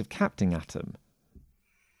origins of Captain Atom?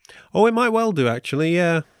 Oh, it might well do, actually,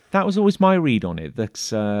 yeah. That was always my read on it.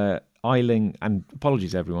 That's Eiling, and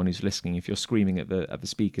apologies everyone who's listening if you're screaming at the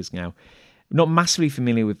speakers now. I'm not massively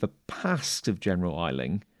familiar with the past of General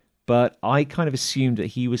Eiling, but I kind of assumed that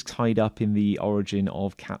he was tied up in the origin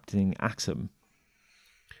of Captain Atom.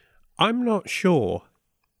 I'm not sure,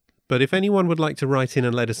 but if anyone would like to write in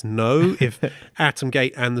and let us know if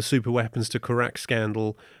Atomgate and the super weapons to Korak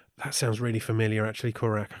scandal, that sounds really familiar actually,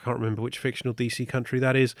 Korak. I can't remember which fictional DC country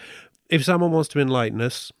that is. If someone wants to enlighten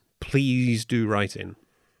us, please do write in.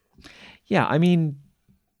 Yeah, I mean,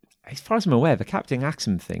 as far as I'm aware, the Captain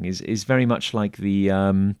Atom thing is very much like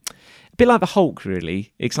a bit like the Hulk,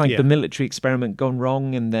 really. It's like the military experiment gone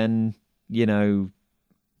wrong, and then,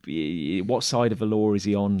 what side of the law is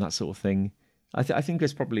he on, that sort of thing. I think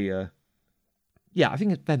there's probably I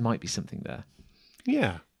think there might be something there.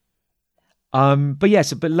 Yeah.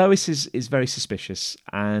 But Lois is very suspicious,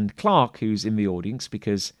 and Clark, who's in the audience,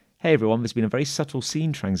 because, hey everyone, there's been a very subtle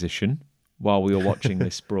scene transition while we were watching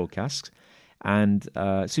this broadcast, and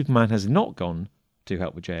Superman has not gone to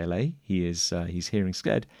help with JLA. He's hearing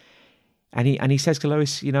scared, and he says to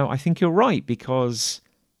Lois, I think you're right, because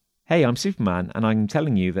hey, I'm Superman, and I'm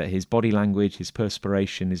telling you that his body language, his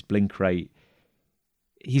perspiration, his blink rate,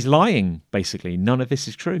 he's lying. Basically, none of this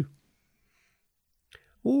is true.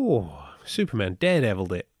 Oh, Superman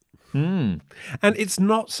daredeviled it. And it's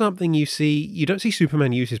not something you don't see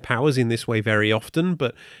Superman use his powers in this way very often,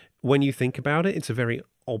 but when you think about it, it's a very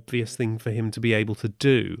obvious thing for him to be able to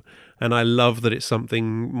do. And I love that it's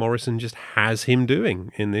something Morrison just has him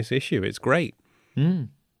doing in this issue. It's great.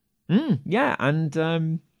 Yeah, and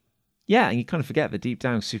and you kind of forget that deep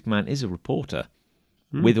down Superman is a reporter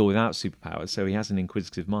with or without superpowers, so he has an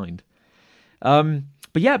inquisitive mind.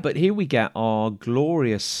 But here we get our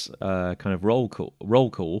glorious kind of roll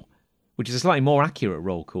call, which is a slightly more accurate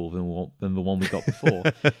roll call than the one we got before,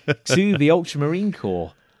 to the Ultramarine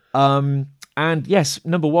Corps. And yes,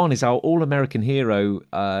 number one is our all-American hero.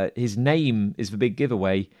 His name is the big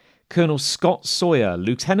giveaway. Colonel Scott Sawyer,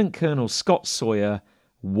 Lieutenant Colonel Scott Sawyer,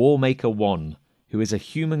 Warmaker 1, who is a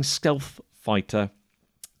human stealth fighter.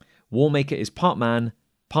 Warmaker is part man,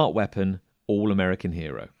 part weapon, all-American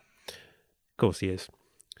hero. Of course he is.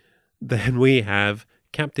 Then we have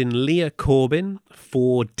Captain Leah Corbin,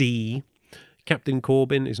 4D, Captain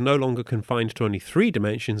Corbin is no longer confined to only 3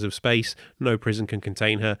 dimensions of space. No prison can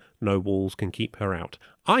contain her. No walls can keep her out.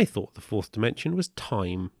 I thought the 4th dimension was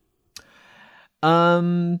time.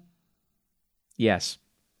 Yes.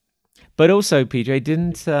 But also, PJ,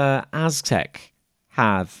 didn't Aztec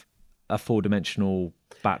have a 4-dimensional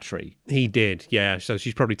battery? He did, yeah. So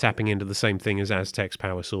she's probably tapping into the same thing as Aztec's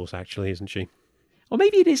power source, actually, isn't she? Or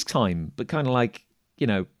maybe it is time, but kind of like,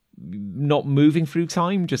 not moving through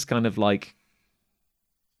time, just kind of like,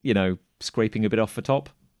 scraping a bit off the top.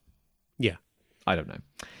 Yeah. I don't know.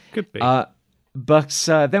 Could be. But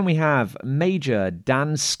then we have Major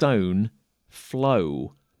Dan Stone,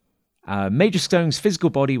 Flow. Major Stone's physical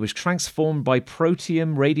body was transformed by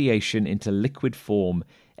protium radiation into liquid form.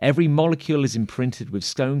 Every molecule is imprinted with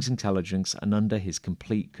Stone's intelligence and under his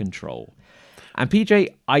complete control. And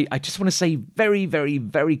PJ, I just want to say very, very,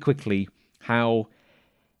 very quickly how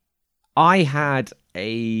I had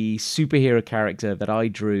a superhero character that I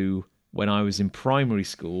drew when I was in primary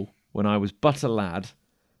school, when I was but a lad,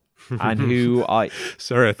 and who I...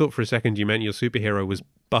 Sorry, I thought for a second you meant your superhero was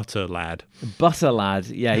Butter Lad. Butter Lad,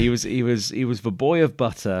 yeah, he was the boy of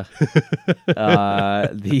butter,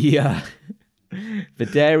 the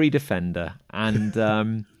dairy defender,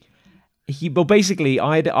 and basically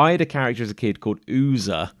I had a character as a kid called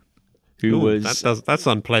Oozer, who was that's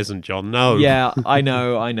unpleasant, John. No, yeah, I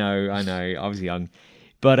know, I was young,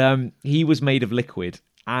 but he was made of liquid,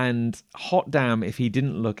 and hot damn if he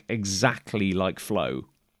didn't look exactly like Flo.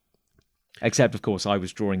 Except, of course, I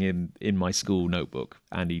was drawing him in my school notebook,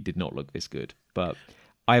 and he did not look this good. But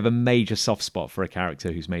I have a major soft spot for a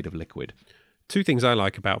character who's made of liquid. 2 things I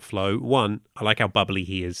like about Flo. 1, I like how bubbly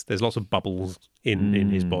he is. There's lots of bubbles in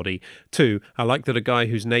his body. 2, I like that a guy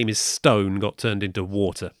whose name is Stone got turned into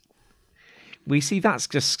water. We see that's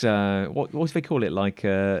just, what do they call it, like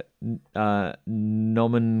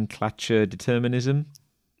nomenclature determinism?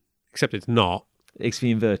 Except it's not. It's the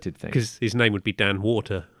inverted thing. Because his name would be Dan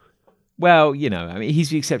Water. Well, he's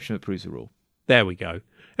the exception that proves the rule. There we go.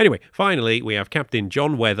 Anyway, finally, we have Captain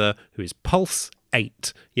John Weather, who is Pulse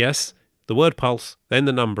 8. Yes, the word pulse, then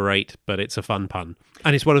the number 8, but it's a fun pun.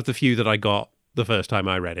 And it's one of the few that I got the first time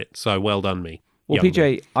I read it, so well done me. Well,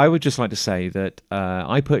 PJ, I would just like to say that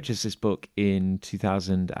I purchased this book in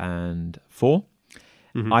 2004.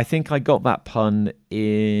 Mm-hmm. I think I got that pun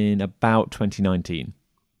in about 2019.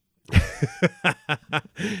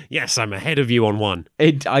 Yes, I'm ahead of you on one.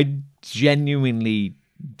 I genuinely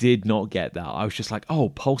did not get that. I was just like, oh,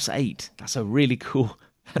 Pulse 8. That's a really cool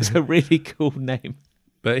name.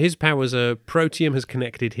 But his powers are Protium has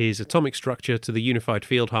connected his atomic structure to the unified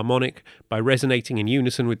field harmonic. By resonating in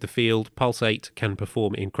unison with the field, Pulse 8 can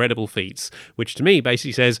perform incredible feats, which to me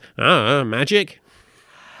basically says, magic.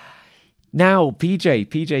 Now,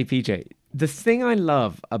 PJ, the thing I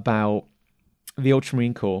love about the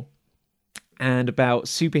Ultramarine Corps and about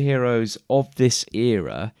superheroes of this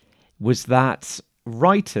era was that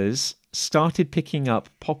writers started picking up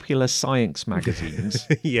popular science magazines.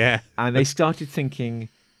 Yeah. And they started thinking,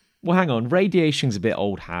 well, hang on, radiation's a bit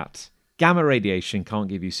old hat. Gamma radiation can't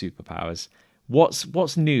give you superpowers.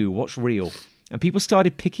 What's new? What's real? And people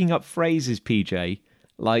started picking up phrases, PJ,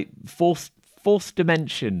 like fourth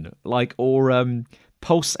dimension, or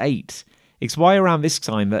Pulse 8. It's why around this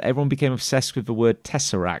time that everyone became obsessed with the word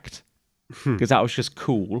Tesseract, because that was just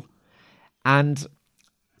cool. And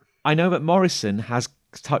I know that Morrison has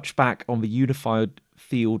touched back on the unified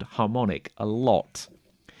field harmonic a lot,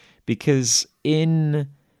 because in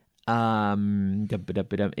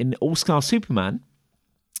All-Star Superman,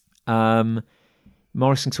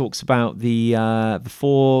 Morrison talks about the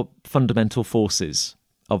 4 fundamental forces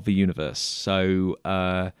of the universe. So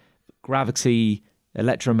gravity,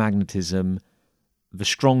 electromagnetism, the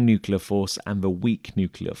strong nuclear force, and the weak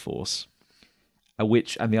nuclear force.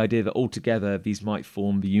 And the idea that altogether these might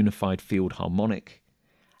form the unified field harmonic.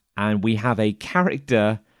 And we have a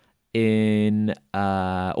character in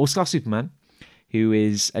All-Star Superman who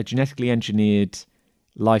is a genetically engineered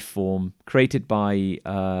life form created by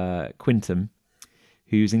Quintum,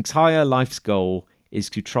 whose entire life's goal is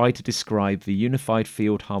to try to describe the unified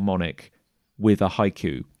field harmonic with a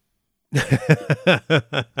haiku.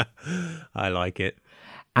 I like it.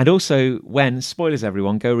 And also, spoilers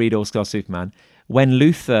everyone, go read All-Star Superman, when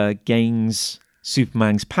Luthor gains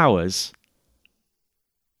Superman's powers,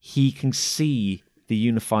 he can see the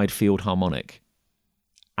unified field harmonic.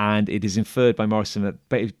 And it is inferred by Morrison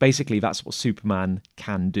that basically that's what Superman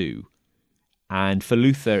can do. And for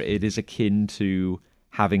Luthor, it is akin to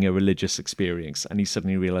having a religious experience. And he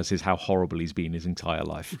suddenly realizes how horrible he's been his entire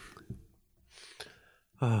life.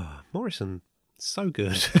 Morrison, so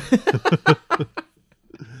good.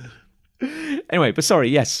 Anyway, but sorry,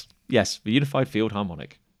 yes, the unified field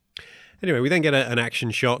harmonic. Anyway, we then get an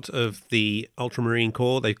action shot of the Ultramarine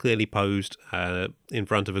Corps. They've clearly posed in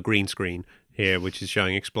front of a green screen here, which is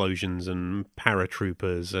showing explosions and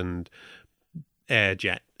paratroopers and air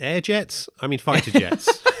jets? I mean, fighter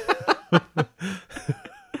jets.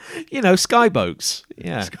 Skyboats.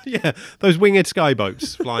 Yeah. Yeah, those winged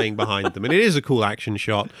skyboats flying behind them. And it is a cool action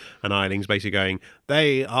shot. And Eiling's basically going,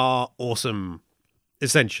 they are awesome,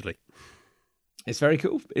 essentially. It's very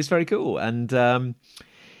cool. And,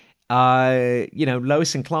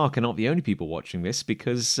 Lois and Clark are not the only people watching this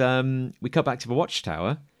because we cut back to the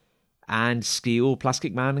Watchtower and Skeel,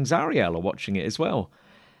 Plastic Man, and Zariel are watching it as well.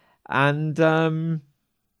 And,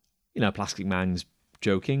 Plastic Man's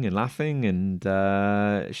joking and laughing, and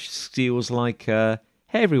Steel's like, hey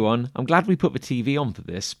everyone, I'm glad we put the TV on for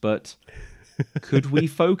this, but could we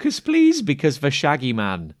focus please? Because the Shaggy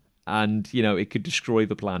Man, and, it could destroy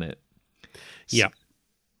the planet. Yeah.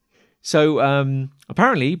 So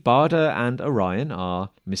apparently Barda and Orion are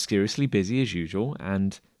mysteriously busy as usual,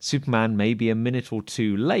 and Superman may be a minute or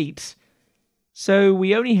two late. So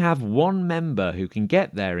we only have one member who can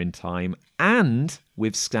get there in time and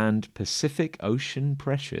withstand Pacific Ocean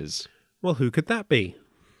pressures. Well, who could that be?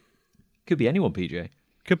 Could be anyone, PJ.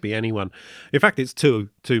 Could be anyone. In fact, it's two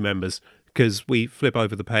members, because we flip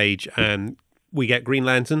over the page and we get Green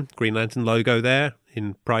Lantern logo there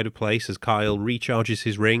in pride of place as Kyle recharges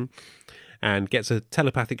his ring and gets a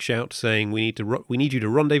telepathic shout saying, we need you to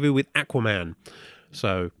rendezvous with Aquaman.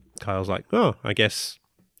 So Kyle's like, oh, I guess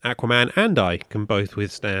Aquaman and I can both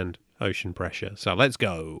withstand ocean pressure. So let's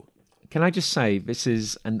go. Can I just say, this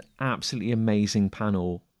is an absolutely amazing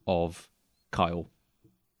panel of Kyle.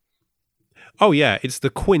 Oh, yeah. It's the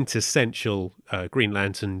quintessential Green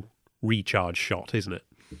Lantern recharge shot, isn't it?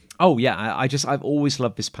 Oh, yeah. I've always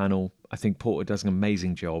loved this panel. I think Porter does an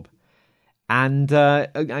amazing job. And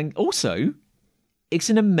also, it's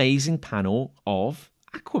an amazing panel of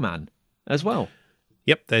Aquaman as well.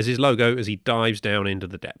 Yep, there's his logo as he dives down into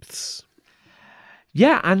the depths.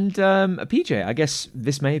 Yeah, and PJ, I guess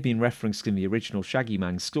this may have been referenced in the original Shaggy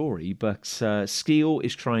Man story, but Skeel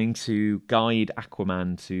is trying to guide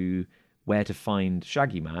Aquaman to where to find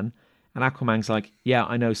Shaggy Man, and Aquaman's like, yeah,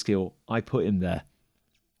 I know, Skeel, I put him there.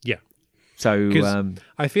 Yeah. So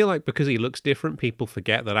I feel like because he looks different, people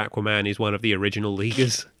forget that Aquaman is one of the original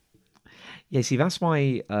Leaguers. Yeah, see, that's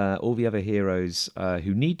why all the other heroes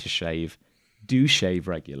who need to shave do shave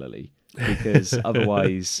regularly, because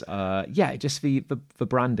otherwise, just the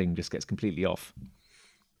branding just gets completely off.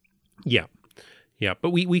 Yeah. Yeah,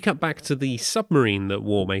 but we cut back to the submarine that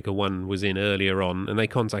Warmaker 1 was in earlier on, and they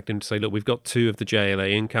contact him to say, look, we've got 2 of the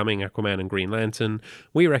JLA incoming, Aquaman and Green Lantern.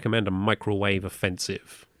 We recommend a microwave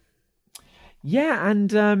offensive. Yeah,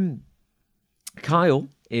 and Kyle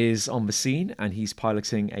is on the scene, and he's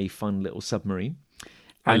piloting a fun little submarine.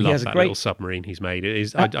 I And love that little submarine he's made. It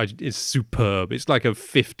is, it's superb. It's like a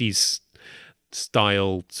 50s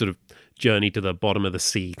style sort of journey to the bottom of the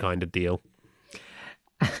sea kind of deal.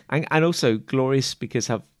 And also glorious because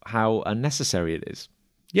of how unnecessary it is.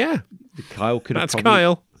 Yeah. Kyle could have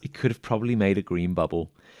Kyle. He could have probably made a green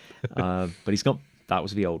bubble. But he's not. That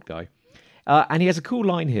was the old guy. And he has a cool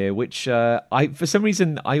line here, which for some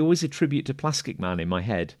reason, I always attribute to Plastic Man in my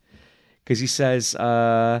head. Because he says,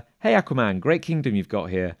 hey, Aquaman, great kingdom you've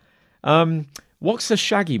got here. What's a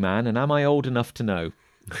Shaggy Man, and am I old enough to know?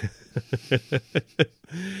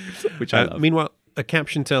 Which I love. Meanwhile, a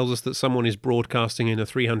caption tells us that someone is broadcasting in a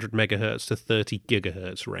 300 megahertz to 30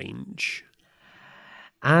 gigahertz range.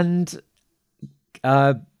 And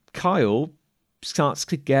Kyle starts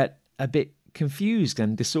to get a bit confused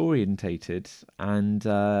and disorientated, and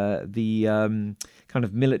the kind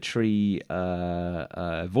of military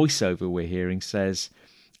voiceover we're hearing says,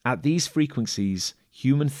 at these frequencies,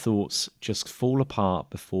 human thoughts just fall apart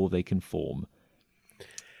before they can form.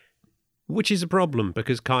 Which is a problem,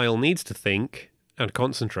 because Kyle needs to think and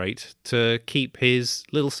concentrate to keep his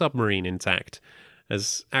little submarine intact.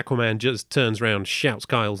 As Aquaman just turns around, shouts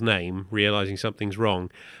Kyle's name, realizing something's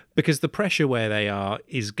wrong, because the pressure where they are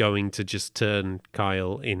is going to just turn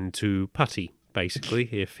Kyle into putty, basically,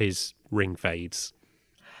 if his ring fades.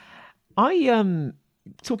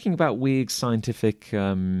 Talking about weird scientific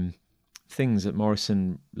things that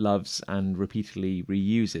Morrison loves and repeatedly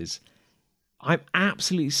reuses, I'm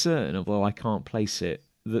absolutely certain, although I can't place it,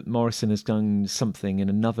 that Morrison has done something in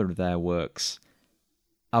another of their works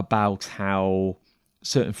about how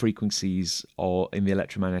certain frequencies or in the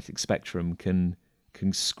electromagnetic spectrum can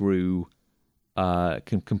screw,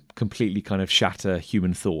 can completely kind of shatter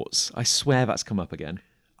human thoughts. I swear that's come up again.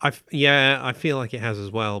 I feel like it has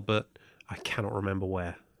as well, but I cannot remember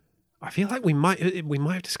where. I feel like we might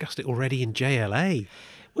have discussed it already in JLA.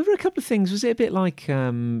 Were there a couple of things? Was it a bit like,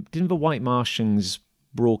 didn't the White Martians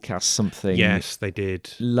broadcast something? Yes, they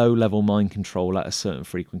did. Low-level mind control at a certain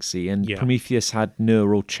frequency, and Yeah. Prometheus had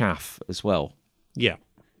neural chaff as well. Yeah.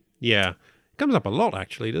 It comes up a lot,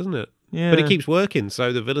 actually, doesn't it? Yeah. But it keeps working,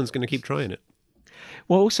 so the villain's going to keep trying it.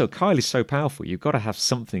 Well, also, Kyle is so powerful, you've got to have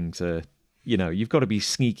something to, you've got to be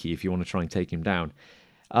sneaky if you want to try and take him down.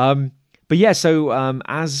 But yeah, so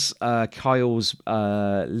as Kyle's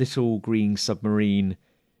little green submarine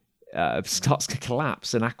starts to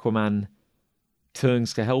collapse and Aquaman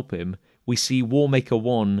turns to help him, we see Warmaker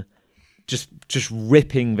 1 just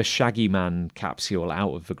ripping the Shaggy Man capsule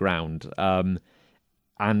out of the ground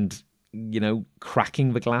and,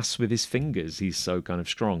 cracking the glass with his fingers. He's so kind of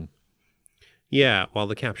strong. Yeah, while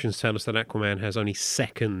the captions tell us that Aquaman has only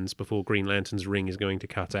seconds before Green Lantern's ring is going to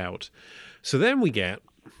cut out. So then we get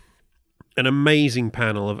an amazing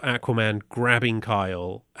panel of Aquaman grabbing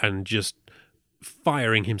Kyle and just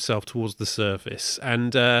firing himself towards the surface.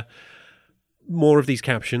 And more of these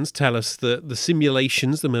captions tell us that the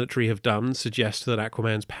simulations the military have done suggest that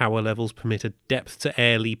Aquaman's power levels permit a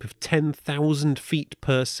depth-to-air leap of 10,000 feet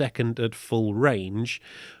per second at full range,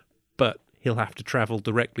 but he'll have to travel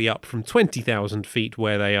directly up from 20,000 feet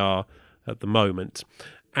where they are at the moment.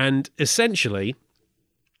 And essentially,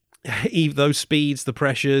 those speeds, the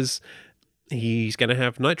pressures, he's going to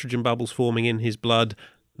have nitrogen bubbles forming in his blood.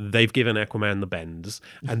 They've given Aquaman the bends.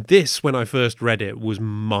 And this, when I first read it, was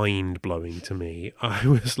mind-blowing to me. I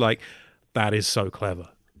was like, that is so clever.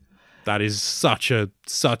 That is such a,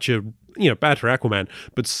 bad for Aquaman,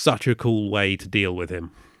 but such a cool way to deal with him.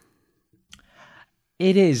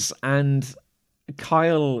 It is, and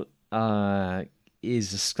Kyle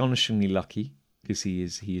is astonishingly lucky because he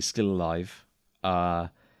is still alive.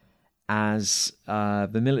 As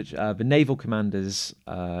the naval commanders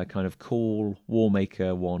kind of call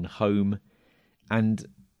Warmaker 1 home, and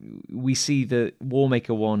we see that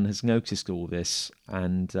Warmaker 1 has noticed all this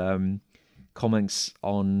and comments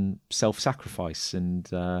on self-sacrifice and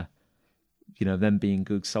them being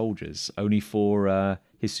good soldiers, only for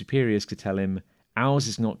his superiors to tell him, ours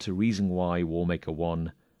is not to reason why, Warmaker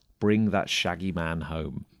 1. Bring that Shaggy Man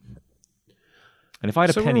home. And if I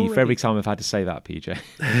had a penny for every time I've had to say that, PJ.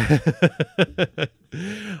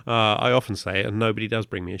 I often say it, and nobody does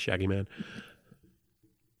bring me a Shaggy Man.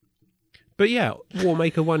 But yeah,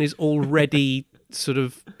 Warmaker 1 is already sort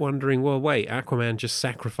of wondering, well, wait, Aquaman just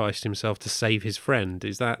sacrificed himself to save his friend.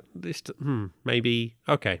 Is that this? Maybe.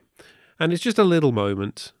 Okay. And it's just a little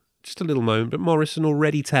moment. But Morrison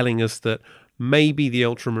already telling us that maybe the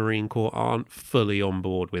Ultramarine Corps aren't fully on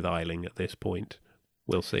board with Eiling at this point.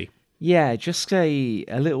 We'll see. Yeah, just a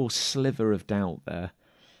little sliver of doubt there.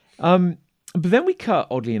 But then we cut,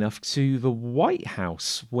 oddly enough, to the White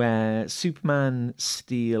House, where Superman,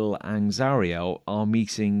 Steel, and Zariel are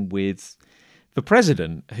meeting with the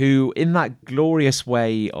president, who, in that glorious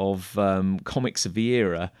way of comics of the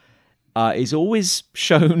era, is always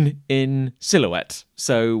shown in silhouette.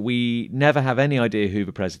 So we never have any idea who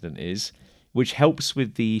the president is, which helps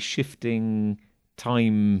with the shifting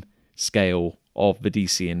time scale of the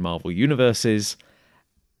DC and Marvel universes,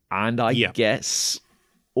 and I guess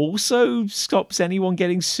also stops anyone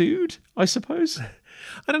getting sued, I suppose.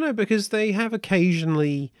 I don't know, because they have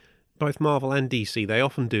occasionally, both Marvel and DC, they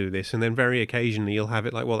often do this, and then very occasionally you'll have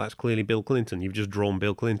it like, well, that's clearly Bill Clinton. You've just drawn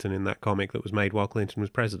Bill Clinton in that comic that was made while Clinton was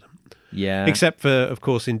president. Yeah. Except for, of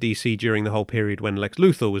course, in DC during the whole period when Lex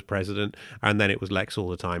Luthor was president, and then it was Lex all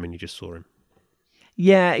the time, and you just saw him.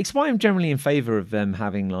 Yeah, it's why I'm generally in favour of them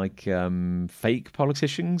having like fake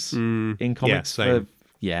politicians in comics.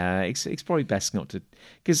 Yeah, it's probably best not to,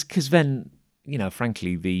 because then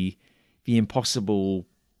frankly the impossible,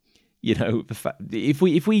 if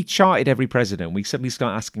we charted every president, we suddenly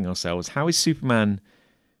start asking ourselves, how is Superman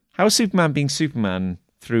being Superman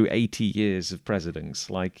through 80 years of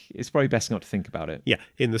presidents? Like, it's probably best not to think about it. Yeah,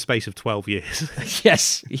 in the space of 12 years.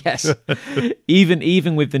 Yes.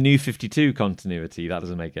 even with the New 52 continuity, that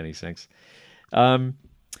doesn't make any sense. But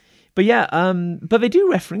they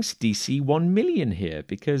do reference DC 1 million here,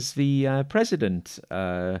 because the president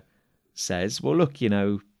says, well, look,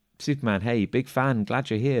 Superman, hey, big fan,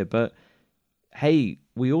 glad you're here, but hey,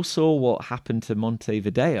 we all saw what happened to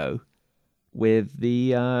Montevideo with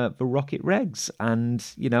the rocket regs, and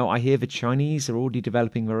I hear the Chinese are already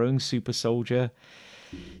developing their own super soldier.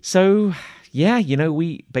 So yeah,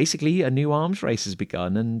 we basically, a new arms race has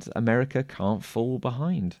begun, and America can't fall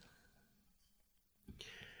behind.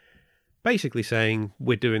 Basically saying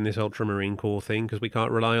we're doing this Ultramarine Corps thing because we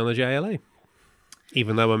can't rely on the JLA,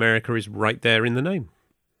 even though America is right there in the name.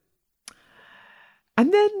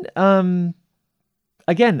 And then,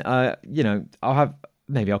 again,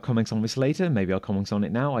 maybe I'll comment on this later. Maybe I'll comment on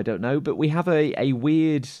it now. I don't know. But we have a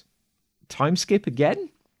weird time skip again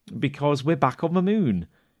because we're back on the moon.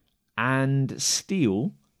 And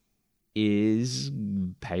Steel is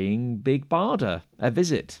paying Big Barda a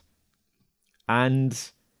visit. And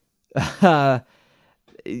they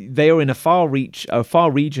are in a far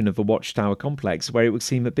region of the Watchtower complex where it would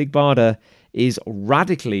seem that Big Barda is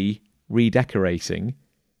radically redecorating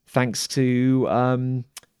thanks to a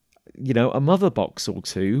mother box or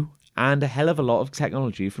two and a hell of a lot of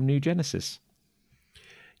technology from New Genesis.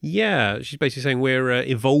 Yeah, she's basically saying we're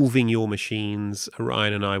evolving your machines.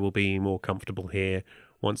 Orion and I will be more comfortable here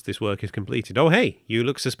once this work is completed. Oh, hey, you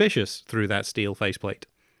look suspicious through that steel faceplate.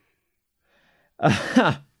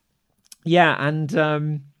 Yeah, and I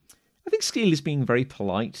think Steel is being very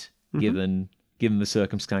polite given the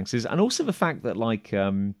circumstances, and also the fact that,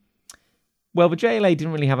 the JLA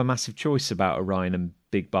didn't really have a massive choice about Orion and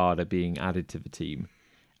Big Barda being added to the team.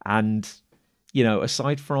 And,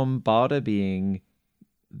 aside from Barda being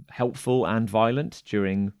helpful and violent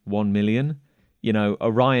during 1 million,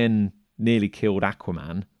 Orion nearly killed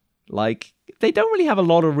Aquaman. They don't really have a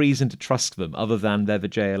lot of reason to trust them other than they're the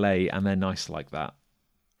JLA and they're nice like that.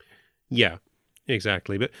 Yeah,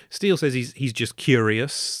 exactly. But Steel says he's just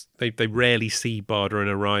curious. They rarely see Barda and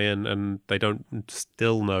Orion, and they don't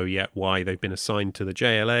still know yet why they've been assigned to the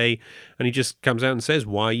JLA. And he just comes out and says,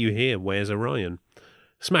 "Why are you here? Where's Orion?"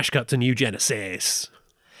 Smash cut to New Genesis.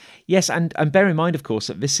 Yes, and bear in mind, of course,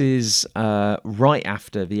 that this is right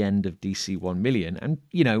after the end of DC 1 million. And,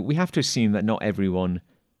 we have to assume that not everyone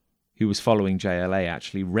who was following JLA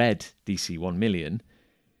actually read DC 1 million.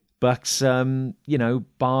 But,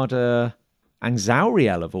 Barda and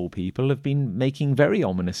Zauriel, of all people, have been making very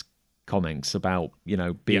ominous comments about,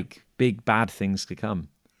 big bad things to come.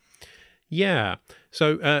 Yeah.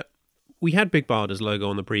 So we had Big Barda's logo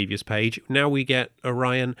on the previous page. Now we get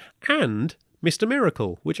Orion and Mr.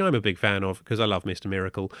 Miracle, which I'm a big fan of because I love Mr.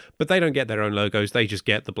 Miracle. But they don't get their own logos. They just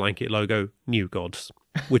get the blanket logo, New Gods,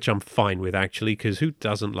 which I'm fine with, actually, because who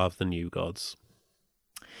doesn't love the New Gods?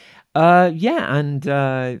 Yeah,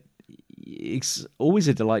 and it's always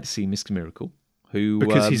a delight to see Mr. Miracle, who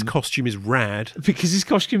because his costume is rad. Because his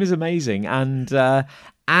costume is amazing, and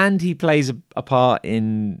he plays a part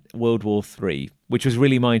in World War III, which was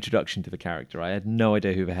really my introduction to the character. I had no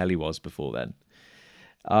idea who the hell he was before then.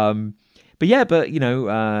 Orion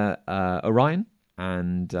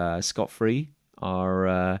and Scott Free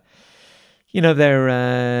are,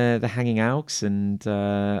 they're hanging out, and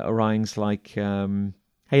Orion's like,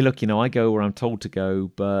 hey, look, I go where I'm told to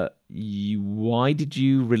go, but why did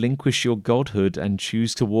you relinquish your godhood and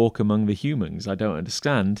choose to walk among the humans? I don't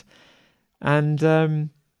understand. And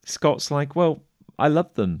Scott's like, well, I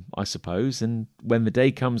love them, I suppose, and when the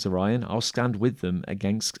day comes, Orion, I'll stand with them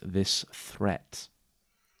against this threat.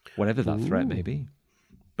 Whatever that threat may be.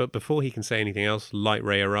 But before he can say anything else, Light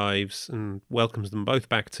Ray arrives and welcomes them both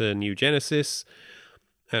back to New Genesis.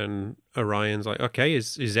 And Orion's like, okay,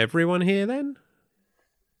 is everyone here then?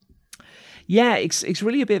 Yeah, it's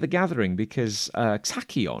really a bit of a gathering because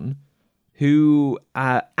Tachyon, who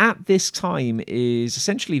at this time is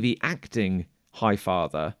essentially the acting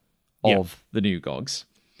Highfather of the New Gods,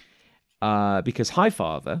 because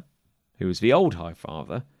Highfather, who is the old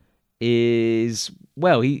Highfather, is,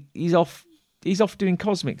 well, he's off doing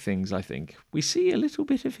cosmic things, I think. We see a little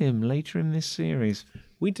bit of him later in this series.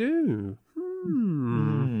 We do.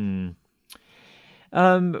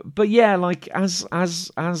 But yeah, as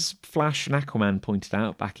Flash and Aquaman pointed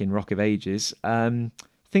out back in Rock of Ages,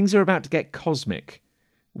 things are about to get cosmic,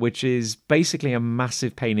 which is basically a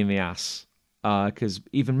massive pain in the ass, because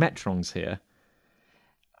even Metron's here.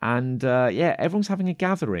 And everyone's having a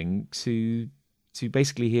gathering to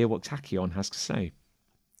basically hear what Tachyon has to say.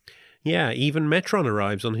 Yeah, even Metron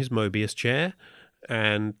arrives on his Mobius chair,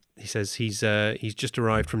 and he says he's just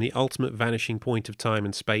arrived from the ultimate vanishing point of time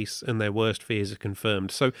and space, and their worst fears are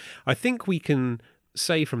confirmed. So I think we can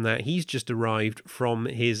say from that he's just arrived from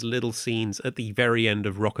his little scenes at the very end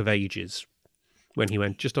of Rock of Ages, when he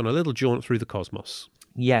went just on a little jaunt through the cosmos.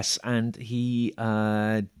 Yes, and he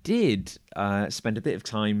did spend a bit of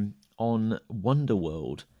time on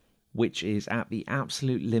Wonderworld, which is at the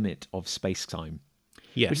absolute limit of space-time.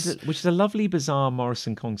 Yes. Which is a lovely, bizarre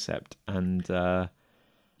Morrison concept. And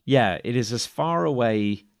it is as far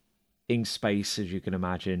away in space as you can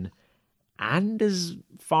imagine, and as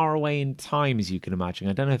far away in time as you can imagine.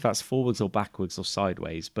 I don't know if that's forwards or backwards or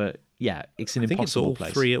sideways, but yeah, it's an impossible place. I think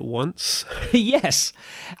it's all three at once. Yes.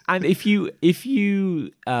 And if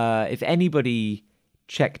anybody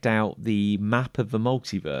checked out the map of the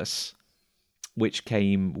multiverse, which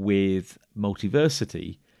came with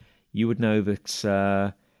Multiversity, you would know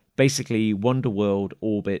that basically Wonderworld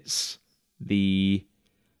orbits the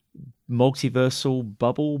multiversal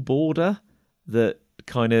bubble border that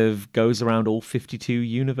kind of goes around all 52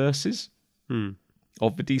 universes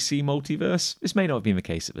of the DC multiverse. This may not have been the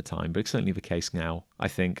case at the time, but it's certainly the case now, I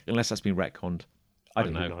think, unless that's been retconned. I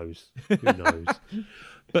don't know. Who knows? Who knows?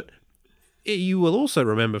 But you will also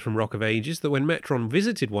remember from Rock of Ages that when Metron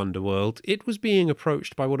visited Wonderworld, it was being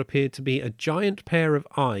approached by what appeared to be a giant pair of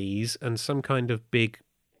eyes and some kind of big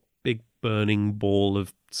burning ball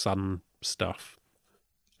of sun stuff.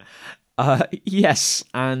 Yes,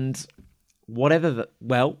 and whatever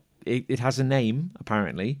it has a name,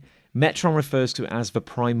 apparently. Metron refers to it as the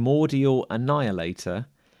Primordial Annihilator,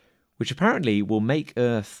 which apparently will make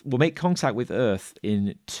contact with Earth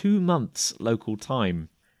in 2 months local time.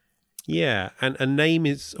 Yeah, and a name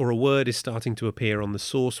is, or a word is starting to appear on the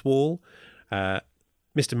source wall.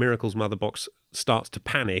 Mr. Miracle's mother box starts to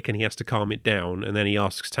panic and he has to calm it down, and then he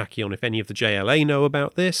asks Tachyon if any of the JLA know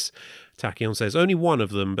about this. Tachyon says only one of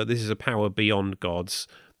them, but this is a power beyond gods.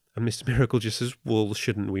 And Mr. Miracle just says, well,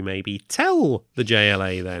 shouldn't we maybe tell the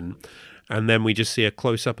JLA then? And then we just see a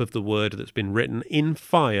close-up of the word that's been written in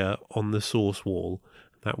fire on the source wall.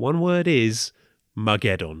 That one word is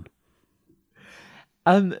Mageddon.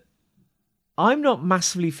 I'm not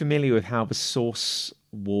massively familiar with how the source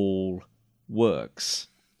wall works,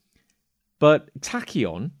 but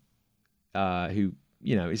Tachyon, who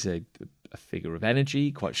is a figure of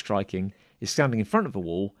energy, quite striking, is standing in front of the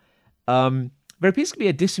wall. There appears to be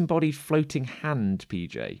a disembodied floating hand,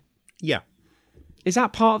 PJ. Yeah. Is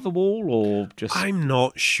that part of the wall or just... I'm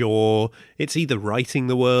not sure. It's either writing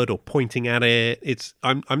the word or pointing at it.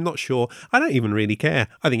 I'm not sure. I don't even really care.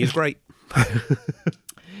 I think it's great.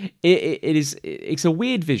 It's a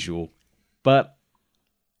weird visual, but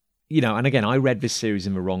and again, I read this series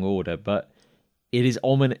in the wrong order, but it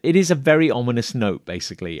is a very ominous note,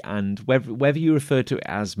 basically, and whether you refer to it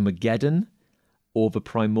as Mageddon or the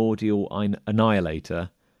Primordial Annihilator,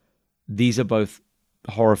 these are both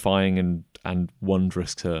horrifying and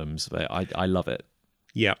wondrous terms. I love it.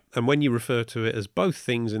 Yeah, and when you refer to it as both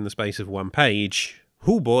things in the space of one page,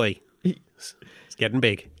 oh boy, it's getting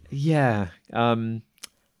big. Yeah.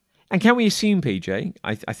 And can we assume, PJ,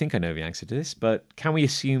 I think I know the answer to this, but can we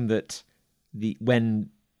assume that when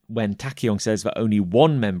Tachyon says that only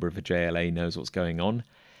one member of the JLA knows what's going on,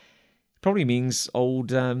 probably means old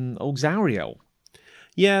Zauriel?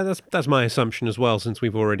 Yeah, that's my assumption as well, since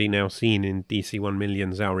we've already now seen in DC 1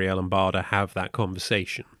 million Zauriel and Barda have that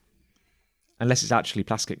conversation. Unless it's actually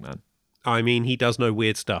Plastic Man. I mean, he does know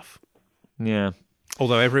weird stuff. Yeah.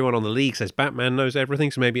 Although everyone on the League says Batman knows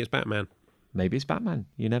everything, so maybe it's Batman. Maybe it's Batman.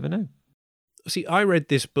 You never know. See, I read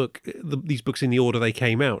these books in the order they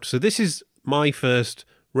came out. So this is my first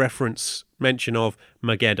reference mention of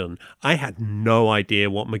Mageddon. I had no idea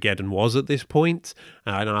what Mageddon was at this point,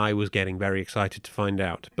 and I was getting very excited to find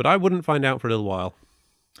out. But I wouldn't find out for a little while.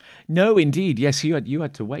 No, indeed. Yes, you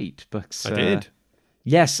had to wait. But I did.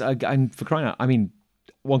 Yes, and for crying out, I mean,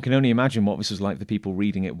 one can only imagine what this was like for people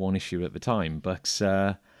reading it one issue at the time. But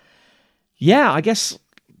yeah, I guess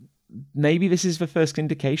maybe this is the first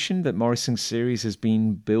indication that Morrison's series has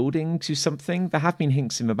been building to something. There have been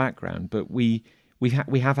hints in the background, but we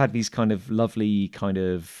have had these kind of lovely kind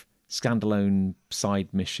of standalone side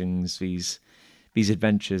missions, these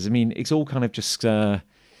adventures. I mean, it's all kind of just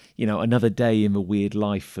another day in the weird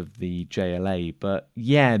life of the JLA. But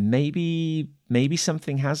yeah, maybe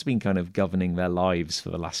something has been kind of governing their lives for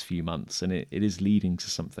the last few months, and it is leading to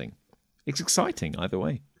something. It's exciting either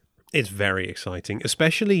way. It's very exciting,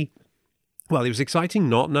 especially. Well, it was exciting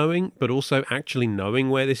not knowing, but also actually knowing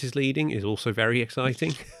where this is leading is also very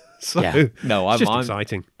exciting. So, yeah, no, I'm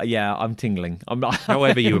exciting. Yeah, I'm tingling.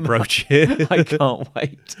 However you approach it. I can't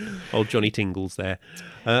wait. Old Johnny Tingles there.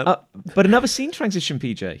 But another scene transition,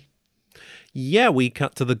 PJ. Yeah, we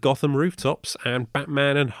cut to the Gotham rooftops and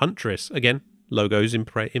Batman and Huntress. Again, logos in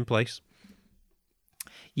place.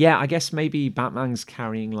 Yeah, I guess maybe Batman's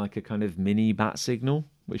carrying like a kind of mini bat signal,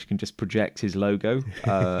 which can just project his logo.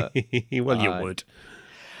 Well, you would.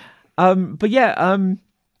 But yeah,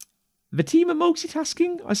 the team are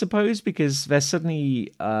multitasking, I suppose, because they're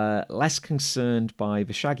suddenly less concerned by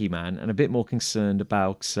the Shaggy Man and a bit more concerned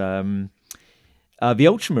about the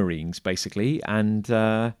Ultramarines, basically. And,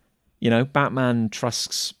 Batman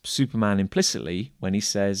trusts Superman implicitly when he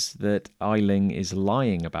says that Eiling is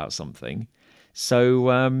lying about something. So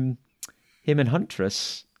him and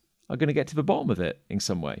Huntress are going to get to the bottom of it in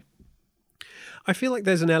some way. I feel like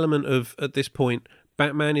there's an element of, at this point,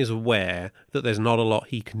 Batman is aware that there's not a lot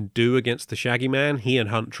he can do against the Shaggy Man. He and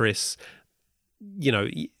Huntress,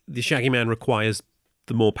 the Shaggy Man requires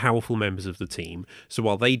the more powerful members of the team. So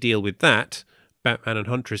while they deal with that, Batman and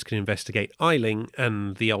Huntress can investigate Eiling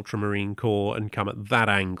and the Ultramarine Corps and come at that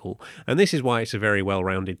angle. And this is why it's a very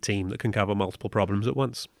well-rounded team that can cover multiple problems at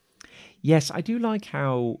once. Yes, I do like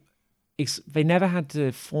how they never had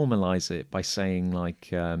to formalize it by saying like,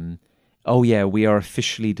 oh yeah, we are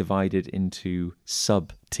officially divided into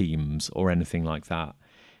sub-teams or anything like that.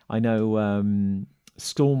 I know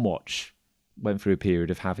Stormwatch went through a period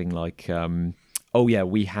of having like, oh yeah,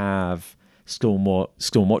 we have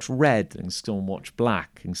Stormwatch Red and Stormwatch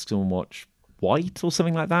Black and Stormwatch White or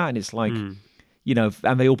something like that. And it's like,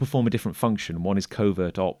 and they all perform a different function. One is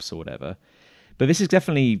covert ops or whatever. But this is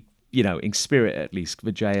definitely, in spirit at least,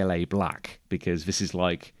 the JLA Black, because this is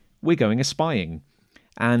like, we're going a spying.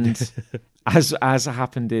 And as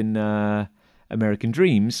happened in American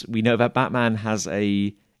Dreams, we know that Batman has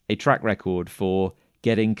a track record for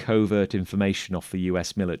getting covert information off the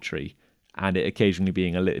US military, and it occasionally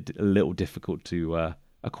being a little difficult to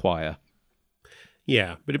acquire.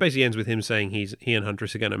 Yeah, but it basically ends with him saying he and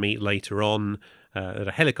Huntress are going to meet later on at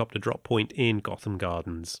a helicopter drop point in Gotham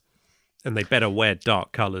Gardens. And they better wear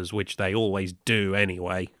dark colours, which they always do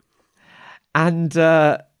anyway. And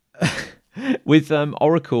with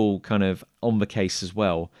Oracle kind of on the case as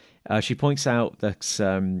well, she points out that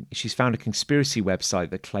she's found a conspiracy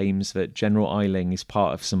website that claims that General Eiling is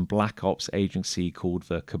part of some black ops agency called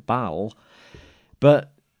the Cabal.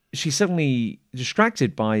 But she's suddenly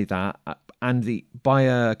distracted by that and by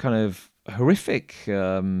a kind of horrific,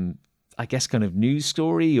 I guess, kind of news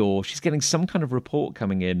story, or she's getting some kind of report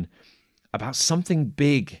coming in about something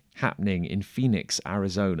big happening in Phoenix,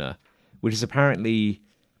 Arizona, which is apparently...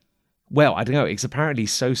 Well, I don't know. It's apparently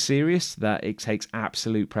so serious that it takes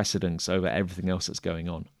absolute precedence over everything else that's going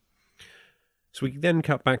on. So we then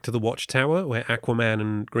cut back to the Watchtower, where Aquaman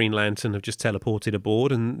and Green Lantern have just teleported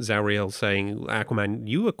aboard, and Zariel saying, Aquaman,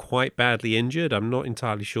 you were quite badly injured. I'm not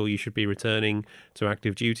entirely sure you should be returning to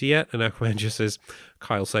active duty yet. And Aquaman just says,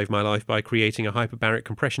 Kyle saved my life by creating a hyperbaric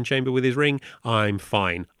compression chamber with his ring. I'm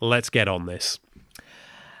fine. Let's get on this.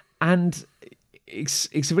 And it's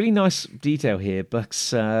a really nice detail here,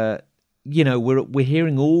 but... we're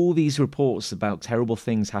hearing all these reports about terrible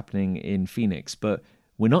things happening in Phoenix, but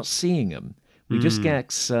we're not seeing them. We just get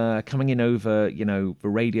coming in over, the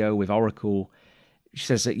radio with Oracle. She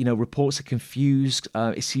says that, reports are confused.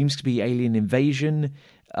 It seems to be alien invasion.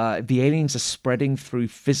 The aliens are spreading through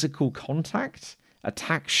physical contact.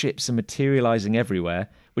 Attack ships are materializing everywhere,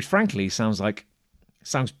 which frankly sounds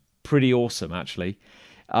pretty awesome, actually.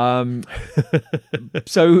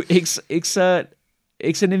 So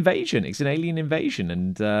it's an invasion. It's an alien invasion,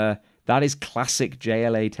 and that is classic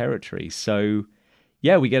JLA territory. So,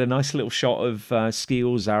 yeah, we get a nice little shot of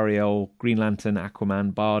Steel, Zariel, Green Lantern,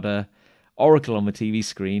 Aquaman, Barda, Oracle on the TV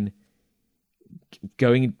screen,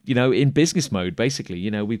 going, in business mode, basically.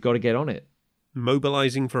 We've got to get on it.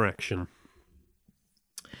 Mobilizing for action.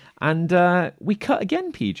 And we cut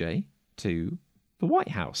again, PJ, to the White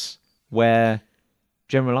House, where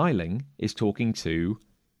General Eiling is talking to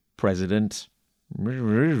President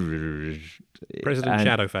Shadowface.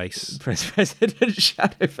 President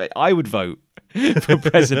Shadowface. I would vote for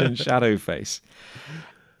President Shadowface.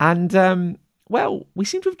 And, we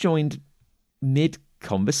seem to have joined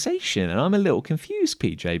mid-conversation, and I'm a little confused,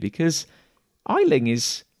 PJ, because Eiling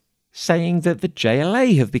is saying that the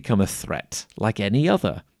JLA have become a threat like any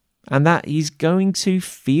other, and that he's going to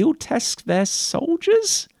field test their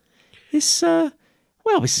soldiers? This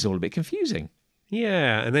is all a bit confusing.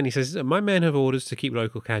 Yeah, and then he says, my men have orders to keep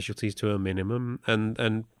local casualties to a minimum,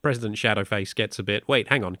 and President Shadowface gets a bit, wait,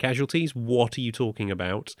 hang on, casualties? What are you talking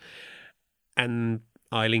about? And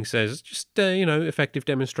Eiling says, just, effective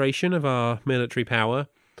demonstration of our military power,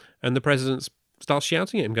 and the president starts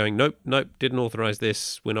shouting at him, going, nope, didn't authorize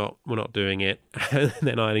this, we're not doing it. And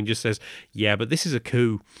then Eiling just says, yeah, but this is a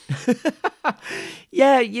coup.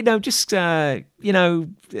 Yeah, if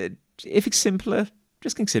it's simpler,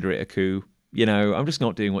 just consider it a coup. I'm just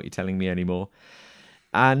not doing what you're telling me anymore.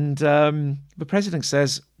 And the president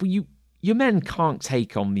says, well, your men can't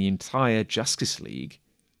take on the entire Justice League.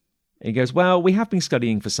 And he goes, well, we have been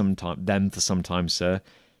studying for some time, sir.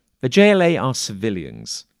 The JLA are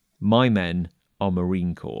civilians. My men are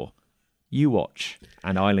Marine Corps. You watch.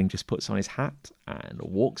 And Eiling just puts on his hat and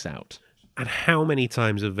walks out. And how many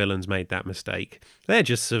times have villains made that mistake? They're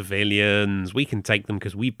just civilians. We can take them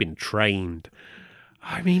because we've been trained.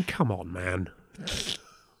 I mean, come on, man.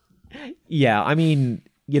 Yeah, I mean,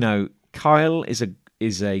 Kyle is an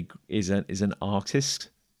artist.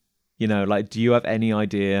 Do you have any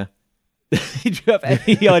idea Did you have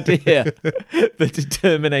any idea the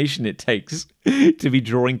determination it takes to be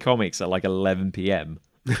drawing comics at like 11 p.m.?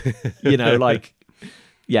 You know, like,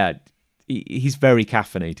 yeah, he's very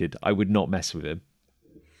caffeinated. I would not mess with him.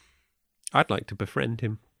 I'd like to befriend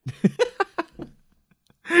him.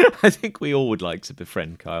 I think we all would like to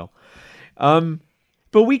befriend Kyle.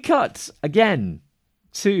 But we cut again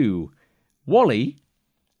to Wally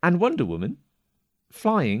and Wonder Woman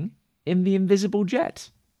flying in the invisible jet.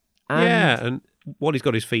 And Wally's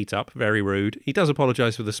got his feet up, very rude. He does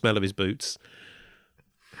apologise for the smell of his boots.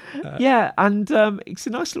 It's a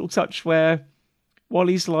nice little touch where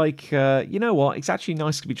Wally's like, you know what? It's actually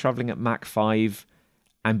nice to be travelling at Mach 5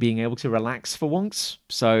 and being able to relax for once.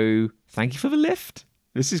 So thank you for the lift.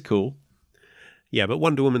 This is cool. Yeah, but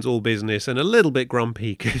Wonder Woman's all business and a little bit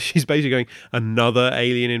grumpy because she's basically going, another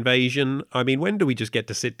alien invasion? I mean, when do we just get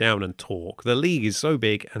to sit down and talk? The League is so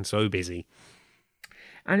big and so busy.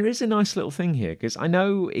 And there is a nice little thing here, because I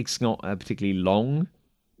know it's not a particularly long,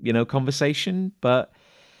 conversation, but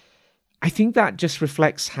I think that just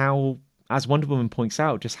reflects how, as Wonder Woman points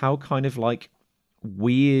out, just how kind of like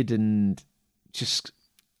weird and just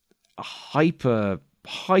hyperactive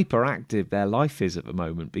their life is at the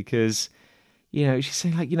moment, because, she's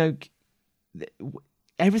saying like,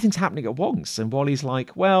 everything's happening at once. And Wally's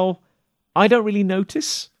like, well, I don't really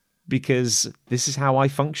notice because this is how I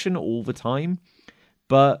function all the time.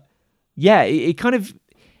 But yeah, it kind of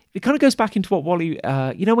goes back into what Wally,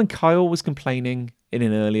 when Kyle was complaining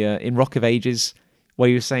in Rock of Ages, where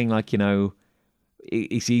he was saying like,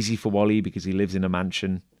 it's easy for Wally because he lives in a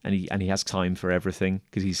mansion and he has time for everything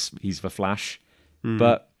because he's the Flash.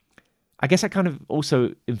 But I guess that kind of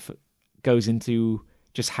also goes into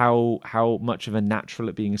just how much of a natural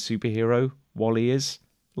at being a superhero Wally is.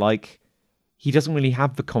 Like, he doesn't really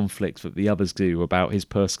have the conflict that the others do about his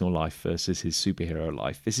personal life versus his superhero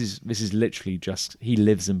life. This is literally just, he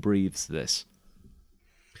lives and breathes this.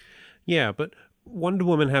 Yeah, but Wonder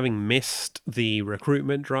Woman, having missed the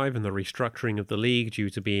recruitment drive and the restructuring of the League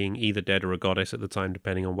due to being either dead or a goddess at the time,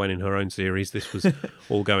 depending on when in her own series this was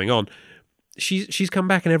all going on, she's come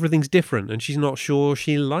back and everything's different, and she's not sure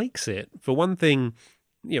she likes it. For one thing,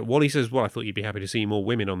 Wally says, well, I thought you'd be happy to see more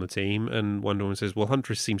women on the team. And Wonder Woman says, well,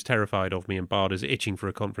 Huntress seems terrified of me and Barda's itching for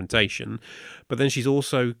a confrontation. But then she's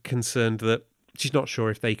also concerned that she's not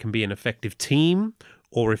sure if they can be an effective team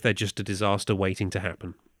or if they're just a disaster waiting to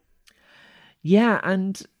happen. Yeah,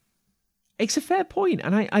 and it's a fair point.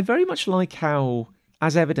 And I very much like how,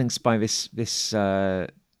 as evidenced by this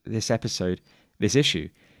episode, this issue,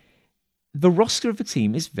 the roster of the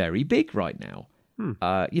team is very big right now.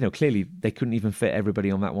 Clearly they couldn't even fit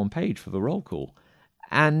everybody on that one page for the roll call.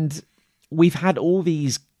 And we've had all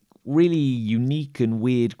these really unique and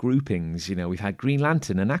weird groupings. We've had Green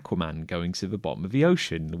Lantern and Aquaman going to the bottom of the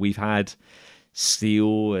ocean. We've had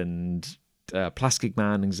Steel and Plastic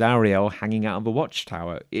Man and Zariel hanging out of the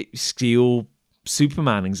Watchtower. Steel,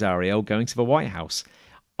 Superman and Zariel going to the White House.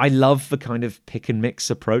 I love the kind of pick and mix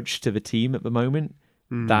approach to the team at the moment.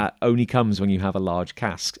 That only comes when you have a large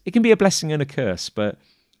cast. It can be a blessing and a curse, but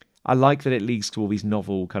I like that it leads to all these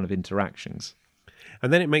novel kind of interactions.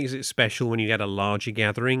 And then it makes it special when you get a larger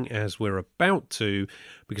gathering, as we're about to,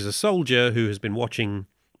 because a soldier who has been watching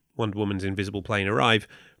Wonder Woman's invisible plane arrive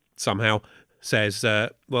somehow says,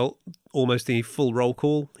 almost the full roll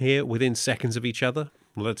call here within seconds of each other.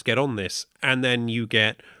 Let's get on this. And then you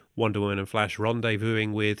get Wonder Woman and Flash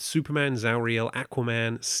rendezvousing with Superman, Zariel,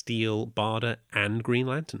 Aquaman, Steel, Barda, and Green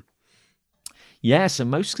Lantern. Yeah, so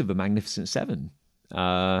most of the Magnificent Seven,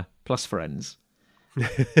 plus friends.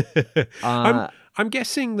 I'm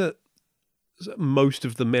guessing that most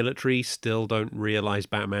of the military still don't realise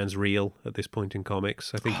Batman's real at this point in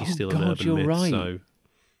comics. I think he's still an urban myth. Right. So.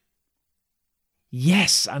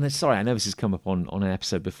 Yes, and sorry, I know this has come up on an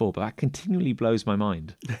episode before, but that continually blows my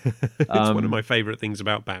mind. It's one of my favourite things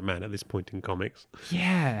about Batman at this point in comics.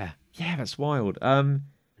 Yeah, that's wild.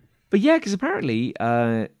 But yeah, because apparently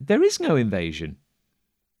there is no invasion,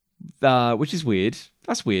 which is weird.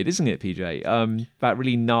 That's weird, isn't it, PJ? That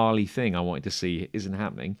really gnarly thing I wanted to see isn't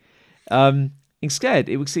happening. Instead,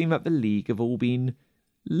 it would seem that the League have all been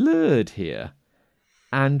lured here.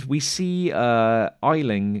 And we see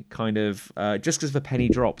Eiling kind of, just as the penny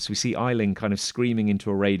drops, we see Eiling kind of screaming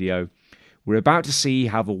into a radio. We're about to see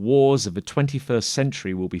how the wars of the 21st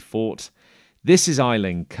century will be fought. This is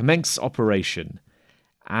Eiling. Commence operation.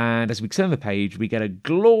 And as we turn the page, we get a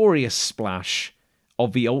glorious splash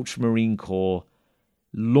of the Ultramarine Corps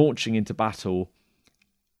launching into battle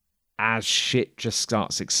as shit just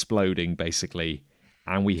starts exploding, basically.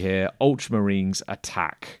 And we hear Ultramarines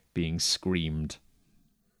attack being screamed.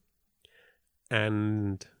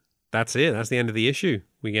 And That's it. That's the end of the issue.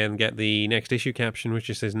 We can get the next issue caption, which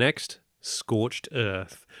just says, "Next, Scorched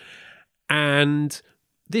Earth." And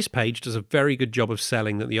this page does a very good job of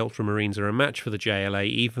selling that the Ultramarines are a match for the JLA,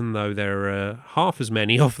 even though there are half as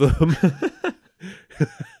many of them.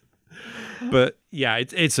 But yeah,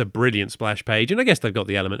 it's a brilliant splash page. And I guess they've got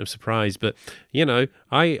the element of surprise. But,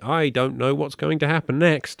 I don't know what's going to happen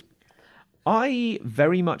next. I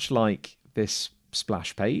very much like this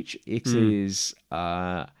splash page. It is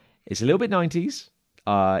it's a little bit 90s.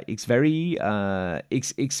 It's very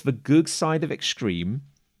it's the good side of extreme.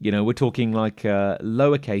 We're talking like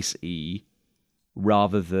lowercase e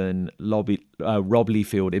rather than Rob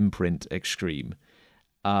Liefeld imprint extreme.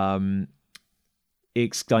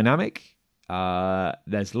 It's dynamic.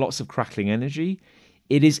 There's lots of crackling energy.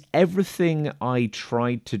 It is everything I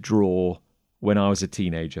tried to draw when I was a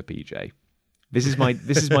teenager, PJ. These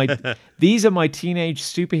are my teenage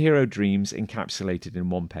superhero dreams encapsulated in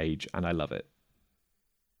one page, and I love it.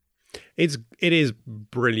 It is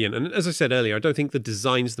brilliant. And as I said earlier, I don't think the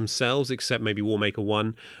designs themselves, except maybe Warmaker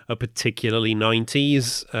 1, are particularly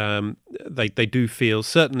 90s. They do feel,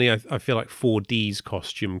 certainly I feel like 4D's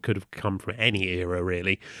costume could have come from any era,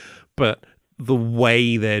 really. But the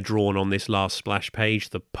way they're drawn on this last splash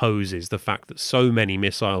page, the poses, the fact that so many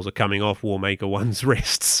missiles are coming off Warmaker 1's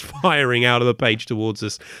wrists, firing out of the page towards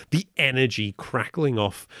us, the energy crackling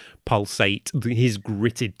off Pulsate, his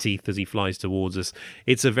gritted teeth as he flies towards us.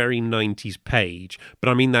 It's a very 90s page, but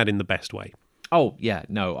I mean that in the best way. Oh, yeah,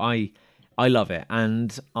 no, I love it.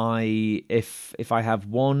 And if I have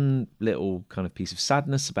one little kind of piece of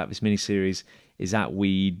sadness about this miniseries, is that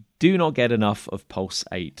we do not get enough of Pulse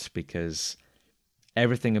 8, because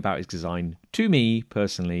everything about his design, to me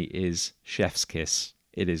personally, is chef's kiss.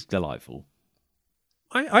 It is delightful.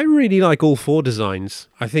 I really like all four designs.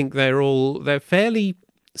 I think they're fairly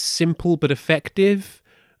simple but effective.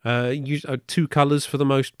 Use 2 colors for the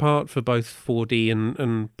most part for both 4D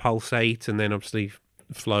and Pulse 8, and then obviously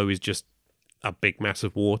Flow is just a big mass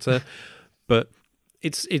of water. But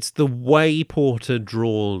it's the way Porter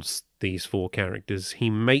draws these 4 characters. He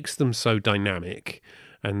makes them so dynamic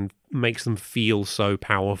and makes them feel so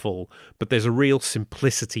powerful, but there's a real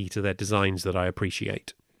simplicity to their designs that I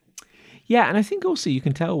appreciate. Yeah, and I think also you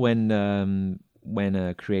can tell when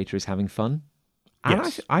a creator is having fun. And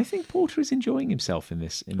yes. I think Porter is enjoying himself in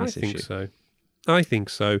this issue. I think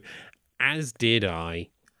so. As did I.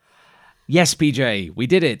 Yes, PJ, we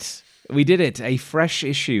did it. We did it. A fresh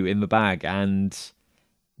issue in the bag, and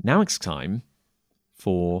now it's time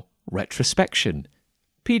for retrospection.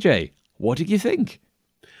 PJ, what did you think?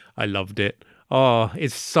 I loved it. Oh,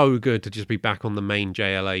 it's so good to just be back on the main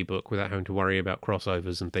JLA book without having to worry about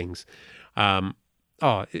crossovers and things.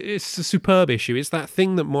 It's a superb issue. It's that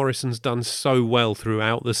thing that Morrison's done so well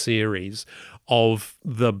throughout the series of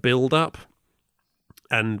the build-up.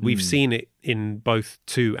 And we've seen it in both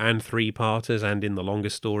 2 and 3-parters and in the longer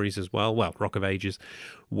stories as well. Well, Rock of Ages,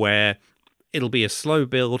 where it'll be a slow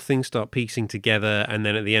build, things start piecing together, and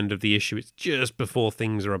then at the end of the issue, it's just before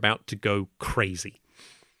things are about to go crazy.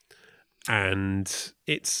 And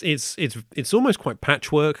it's almost quite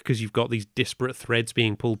patchwork because you've got these disparate threads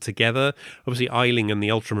being pulled together. Obviously, Eiling and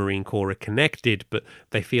the Ultramarine Corps are connected, but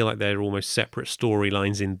they feel like they're almost separate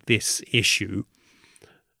storylines in this issue.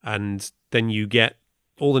 And then you get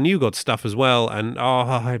all the New God stuff as well, and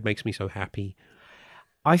it makes me so happy.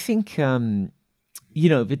 I think the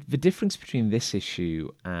difference between this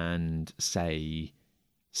issue and, say,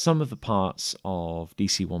 some of the parts of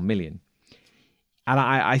DC 1 Million. And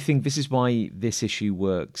I think this is why this issue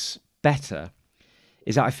works better,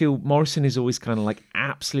 is that I feel Morrison is always kind of like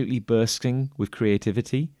absolutely bursting with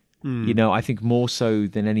creativity. I think more so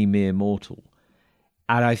than any mere mortal.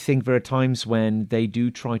 And I think there are times when they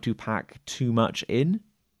do try to pack too much in.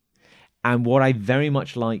 And what I very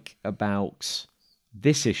much like about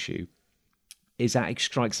this issue is that it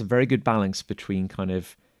strikes a very good balance between kind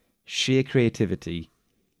of sheer creativity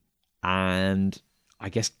and, I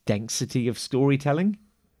guess, density of storytelling.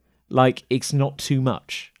 Like, it's not too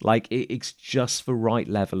much. Like, it's just the right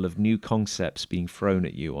level of new concepts being thrown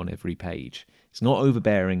at you on every page. It's not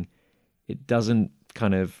overbearing. It doesn't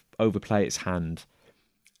kind of overplay its hand.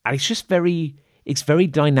 And it's just very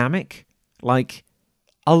dynamic. Like,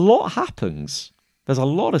 a lot happens. There's a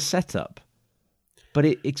lot of setup. But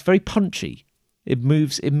it's very punchy. It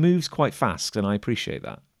moves quite fast, and I appreciate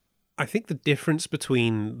that. I think the difference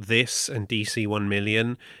between this and DC 1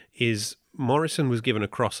 Million is Morrison was given a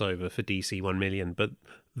crossover for DC 1 Million, but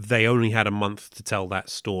they only had a month to tell that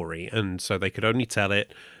story, and so they could only tell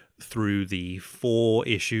it through the 4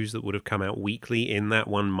 issues that would have come out weekly in that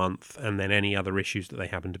 1 month, and then any other issues that they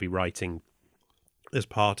happened to be writing as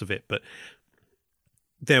part of it, but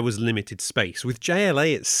there was limited space. With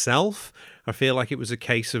JLA itself, I feel like it was a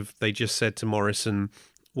case of they just said to Morrison,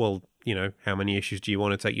 well, you know, how many issues do you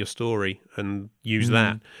want to take your story and use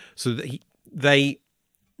that? So that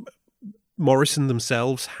Morrison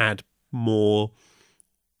themselves had more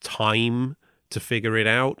time to figure it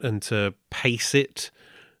out and to pace it.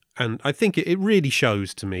 And I think it really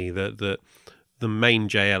shows to me that the main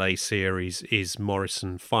JLA series is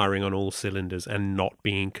Morrison firing on all cylinders and not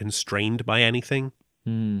being constrained by anything.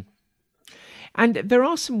 And there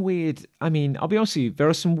are some weird, I mean, I'll be honest with you, there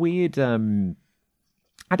are some weird, I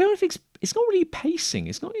don't know if it's not really pacing.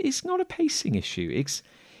 It's not a pacing issue.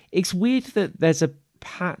 It's weird that there's a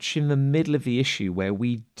patch in the middle of the issue where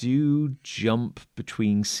we do jump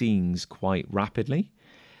between scenes quite rapidly.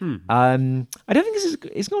 I don't think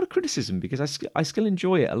it's not a criticism, because I still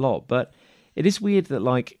enjoy it a lot, but it is weird that,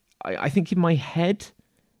 like, I think in my head,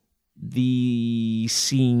 the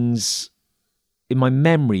scenes, in my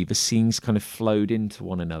memory, the scenes kind of flowed into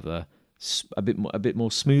one another a bit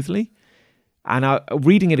more smoothly. And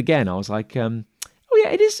reading it again, I was like, oh yeah,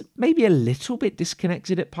 it is maybe a little bit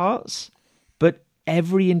disconnected at parts, but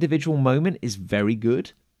every individual moment is very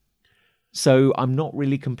good. So I'm not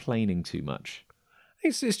really complaining too much.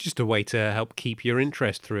 It's just a way to help keep your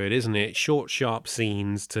interest through it, isn't it? Short, sharp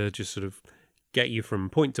scenes to just sort of get you from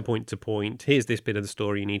point to point to point. Here's this bit of the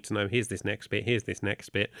story you need to know. Here's this next bit. Here's this next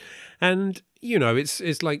bit. And, you know,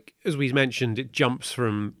 it's like, as we mentioned, it jumps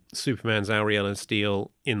from Superman's Ariel Steel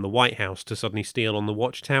in the White House to suddenly Steel on the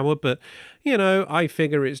Watchtower. But, you know, I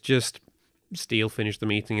figure it's just Steel finished the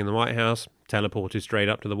meeting in the White House, teleported straight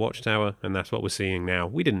up to the Watchtower, and that's what we're seeing now.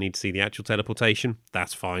 We didn't need to see the actual teleportation.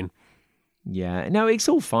 That's fine. Yeah, no, it's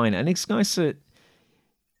all fine. And it's nice that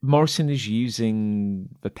Morrison is using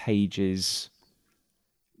the pages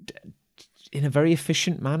in a very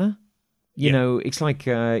efficient manner. You know, it's like,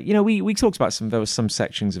 you know, we talked about there were some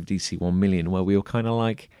sections of DC 1 million where we were kind of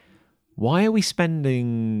like, why are we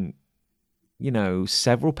spending, you know,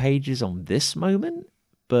 several pages on this moment,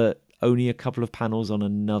 but only a couple of panels on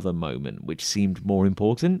another moment, which seemed more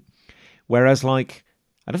important? Whereas, like,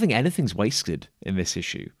 I don't think anything's wasted in this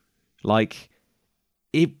issue. Like,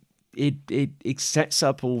 it sets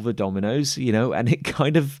up all the dominoes, you know, and it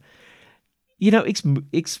kind of, you know, it's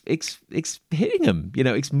hitting them, you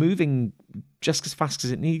know, it's moving just as fast as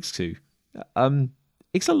it needs to.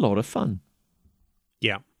 It's a lot of fun.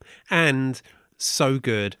 Yeah, and so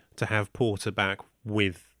good to have Porter back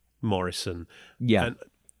with Morrison. Yeah, and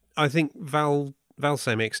I think Val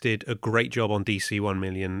Semix did a great job on DC 1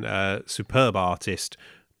 million, superb artist,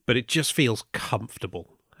 but it just feels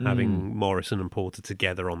comfortable having Morrison and Porter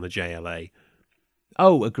together on the JLA.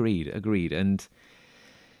 Oh, agreed. And,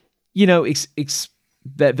 you know,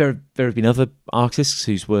 there have been other artists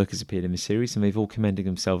whose work has appeared in the series, and they've all commended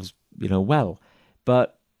themselves, you know, well.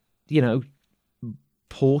 But, you know,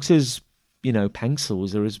 Porter's, you know,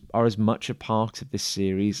 pencils are as much a part of this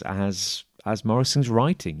series as Morrison's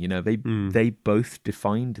writing. You know, they both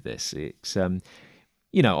defined this. It's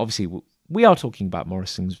you know, obviously we are talking about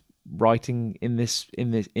Morrison's writing in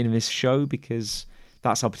this show because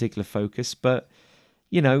that's our particular focus, but,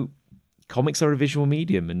 you know, comics are a visual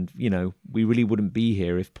medium, and, you know, we really wouldn't be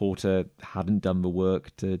here if Porter hadn't done the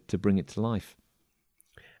work to bring it to life.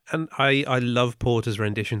 And I love Porter's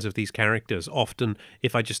renditions of these characters. Often,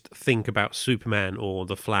 if I just think about Superman or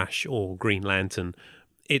The Flash or Green Lantern,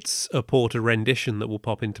 it's a Porter rendition that will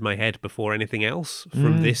pop into my head before anything else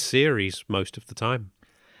from this series most of the time.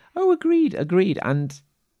 Oh, agreed. And,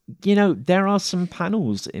 you know, there are some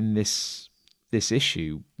panels in this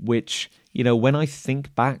issue which, you know, when I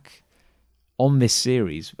think back on this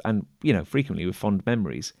series, and, you know, frequently with fond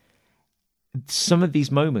memories, some of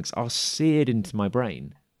these moments are seared into my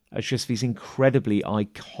brain as just these incredibly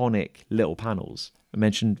iconic little panels. I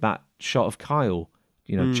mentioned that shot of Kyle,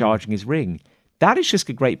 you know, charging his ring. That is just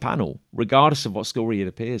a great panel, regardless of what story it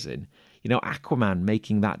appears in. You know, Aquaman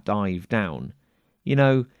making that dive down. You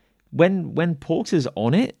know, when Porter's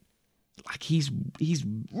on it, like, he's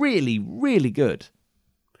really, really good.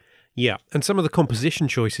 Yeah, and some of the composition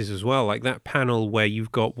choices as well, like that panel where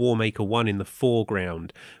you've got Warmaker 1 in the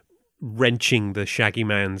foreground, wrenching the Shaggy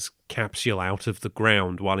Man's capsule out of the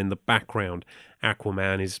ground, while in the background,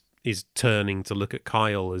 Aquaman is turning to look at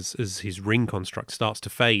Kyle as his ring construct starts to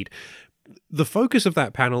fade. The focus of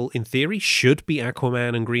that panel, in theory, should be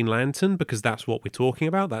Aquaman and Green Lantern, because that's what we're talking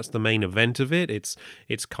about. That's the main event of it.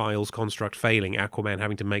 It's Kyle's construct failing, Aquaman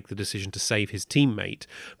having to make the decision to save his teammate.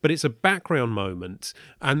 But it's a background moment,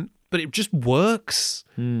 and but it just works.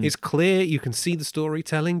 It's clear, you can see the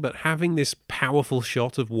storytelling, but having this powerful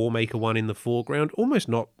shot of Warmaker 1 in the foreground, almost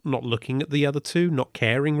not looking at the other two, not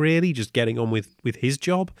caring really, just getting on with his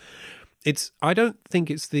job. I don't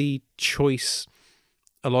think it's the choice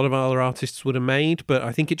a lot of other artists would have made, but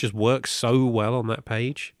I think it just works so well on that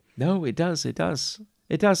page. No, it does.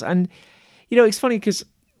 And, it's funny because,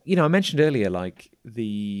 I mentioned earlier, like,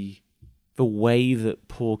 the way that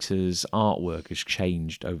Porter's artwork has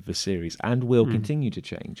changed over the series and will continue to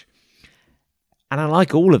change. And I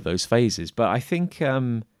like all of those phases, but I think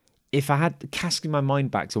if I had casting my mind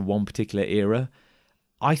back to one particular era,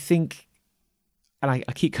 I think, and I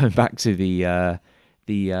keep going back to the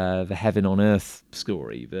Heaven on Earth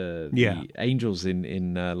story, the angels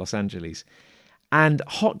in Los Angeles, and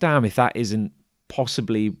hot damn if that isn't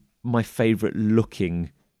possibly my favorite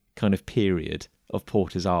looking kind of period of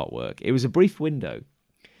Porter's artwork. It was a brief window,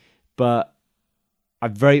 but I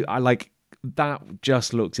like that.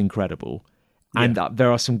 Just looks incredible, and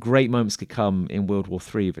there are some great moments to come in World War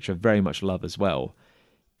III, which I very much love as well.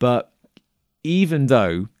 But even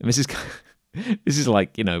though, and this is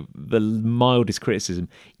like, the mildest criticism,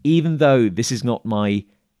 even though this is not my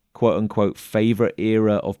quote unquote favorite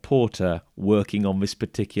era of Porter working on this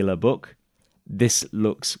particular book, this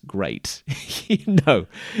looks great.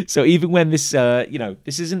 So even when this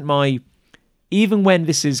this isn't even when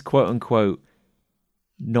this is quote unquote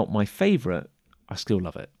not my favorite, I still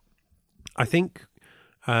love it. I think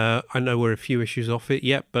I know we're a few issues off it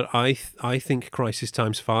yet, but I think Crisis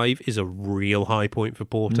Times 5 is a real high point for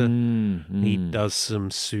Porter. He does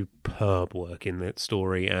some superb work in that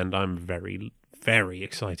story, and I'm very, very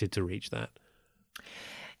excited to reach that.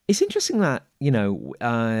 It's interesting that,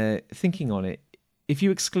 thinking on it, if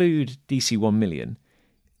you exclude DC 1 Million,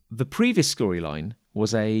 the previous storyline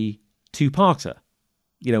was a two-parter,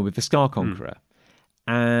 with the Scar Conqueror.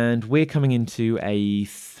 And we're coming into a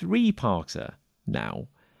three-parter now.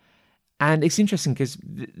 And it's interesting because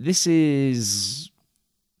this is,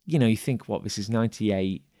 you think, this is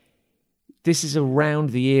 98. This is around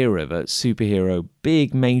the era that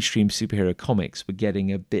big mainstream superhero comics were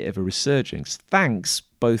getting a bit of a resurgence, thanks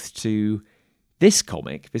both to this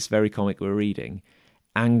very comic we're reading,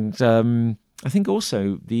 and I think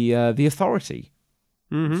also the Authority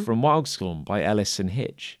from Wildstorm by Ellis and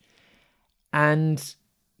Hitch. And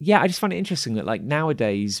I just find it interesting that, like,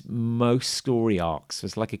 nowadays two story arcs,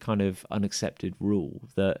 there's like a kind of unaccepted rule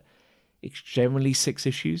that it's generally 6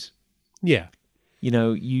 issues. Yeah.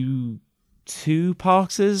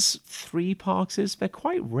 Two-parters, three-parters, they're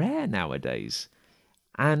quite rare nowadays.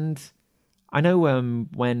 And I know when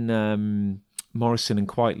Morrison and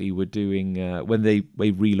Quitely were doing, when they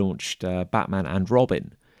relaunched Batman and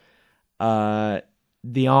Robin,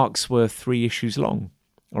 the arcs were 3 issues long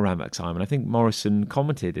around that time. And I think Morrison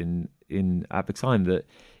commented at the time that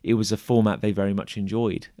it was a format they very much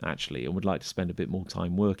enjoyed, actually, and would like to spend a bit more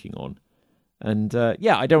time working on. And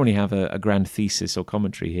I don't really have a grand thesis or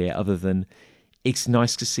commentary here, other than it's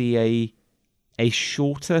nice to see a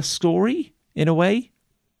shorter story in a way.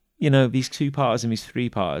 These 2-parters and these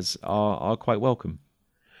 3-parters are quite welcome.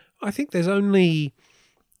 I think there's only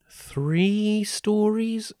 3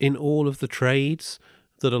 stories in all of the trades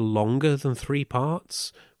that are longer than 3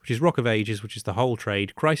 parts, which is Rock of Ages, which is the whole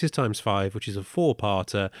trade, Crisis Times 5, which is a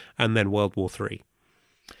 4-parter, and then World War III.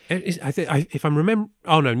 If I'm remembering...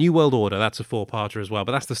 Oh, no, New World Order, that's a 4-parter as well,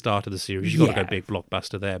 but that's the start of the series. You've got to go big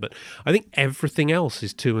blockbuster there. But I think everything else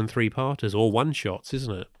is 2- and 3-parters, or one-shots,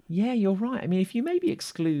 isn't it? Yeah, you're right. I mean, if you maybe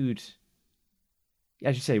exclude,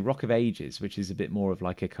 as you say, Rock of Ages, which is a bit more of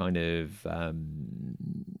like a kind of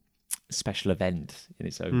special event in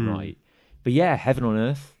its own right. But Heaven on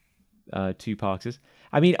Earth, 2-parters.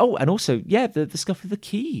 I mean, and also, the stuff with the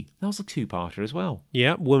Key. That was a 2-parter as well.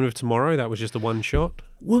 Yeah, Woman of Tomorrow, that was just a one-shot.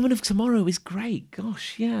 Woman of Tomorrow is great.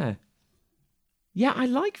 Gosh, yeah. Yeah, I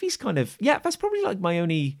like these kind of... Yeah, that's probably like my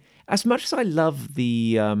only... As much as I love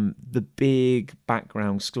the big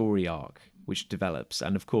background story arc which develops,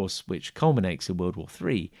 and of course, which culminates in World War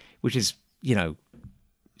III, which is,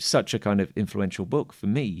 such a kind of influential book for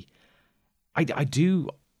me,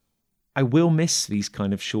 I will miss these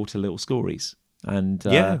kind of shorter little stories. And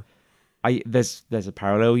there's a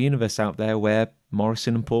parallel universe out there where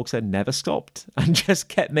Morrison and Porter never stopped and just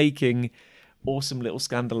kept making awesome little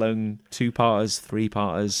standalone 2-parters,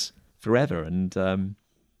 3-parters forever. And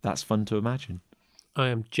that's fun to imagine. I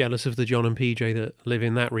am jealous of the John and PJ that live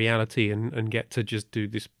in that reality and get to just do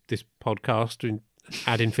this podcast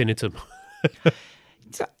ad infinitum.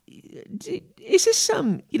 Is this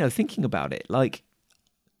thinking about it, like,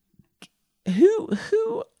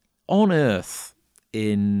 who on earth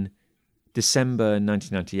in December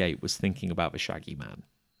 1998 was thinking about the Shaggy Man,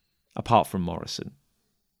 apart from Morrison?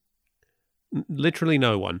 Literally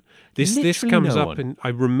no one. This Literally comes no up, one. and I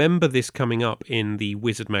remember this coming up in the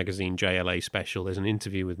Wizard Magazine JLA special. There's an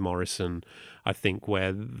interview with Morrison, I think,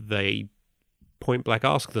 where they point blank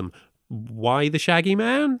ask them, why the Shaggy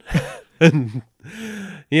Man? And,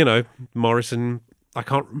 Morrison, I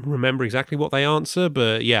can't remember exactly what they answer,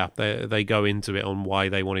 but yeah, they go into it on why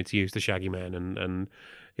they wanted to use the Shaggy Man, and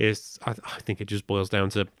I think it just boils down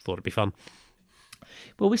to thought it'd be fun.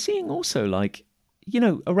 Well, we're seeing also, like,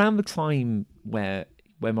 around the time where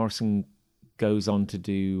Morrison goes on to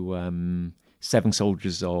do Seven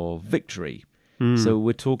Soldiers of Victory. So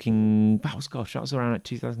we're talking, that was around like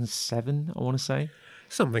 2007, I want to say.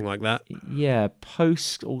 Something like that. Yeah,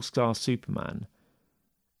 post All-Star Superman.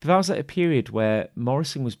 But that was at a period where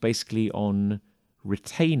Morrison was basically on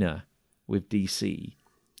retainer with DC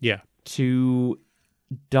Yeah. to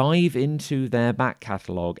dive into their back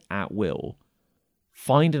catalogue at will,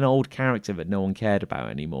 find an old character that no one cared about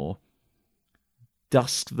anymore,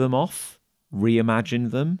 dust them off,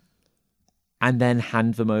 reimagine them, and then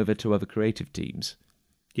hand them over to other creative teams.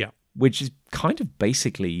 Yeah. Which is kind of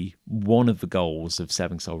basically one of the goals of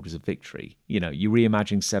Seven Soldiers of Victory. You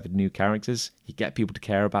reimagine 7 new characters, you get people to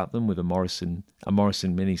care about them with a Morrison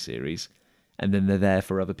miniseries, and then they're there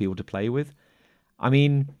for other people to play with. I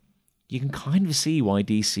mean, you can kind of see why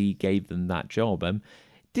DC gave them that job.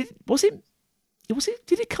 Did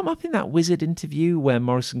it come up in that Wizard interview where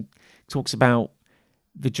Morrison talks about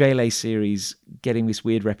the JLA series getting this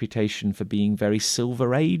weird reputation for being very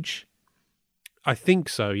Silver Age? I think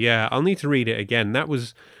so, yeah. I'll need to read it again. That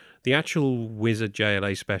was the actual Wizard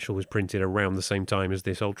JLA special was printed around the same time as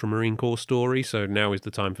this Ultramarine Corps story, so now is the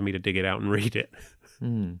time for me to dig it out and read it.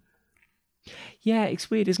 Yeah, it's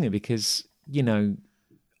weird, isn't it? Because,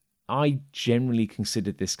 I generally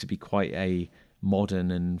considered this to be quite a modern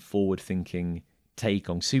and forward-thinking take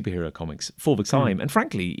on superhero comics for the time, and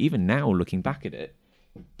frankly, even now, looking back at it.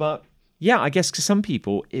 But, yeah, I guess to some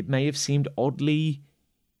people, it may have seemed oddly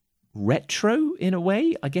retro in a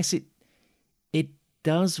way. I guess it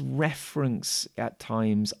does reference at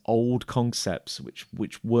times old concepts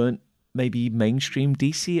which weren't maybe mainstream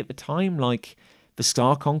DC at the time, like the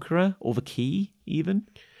Star Conqueror or the Key even.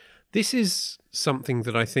 This is something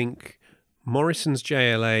that I think Morrison and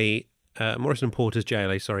Porter's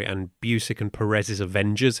JLA, and Busiek and Perez's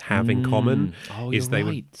Avengers have in common, is they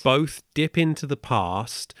would both dip into the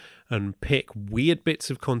past and pick weird bits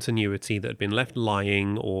of continuity that had been left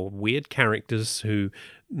lying, or weird characters who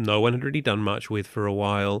no one had really done much with for a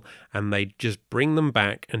while, and they just bring them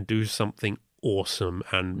back and do something awesome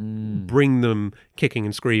and bring them kicking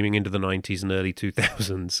and screaming into the 90s and early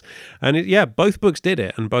 2000s. And both books did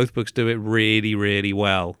it, and both books do it really, really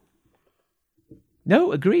well.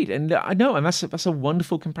 No, agreed. And I know, and that's a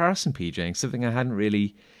wonderful comparison, PJ, and something I hadn't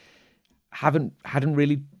really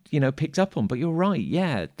picked up on. But you're right,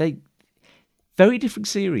 yeah, they very different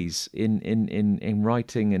series in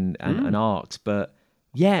writing and art, but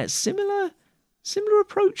yeah, similar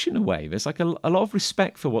approach in a way. There's like a lot of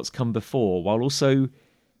respect for what's come before, while also,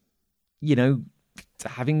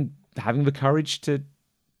 having the courage to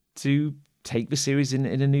take the series in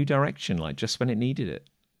a new direction, like just when it needed it.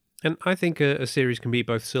 And I think a series can be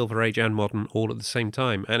both Silver Age and modern all at the same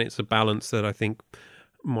time. And it's a balance that I think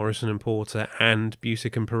Morrison and Porter and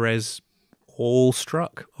Busiek and Perez all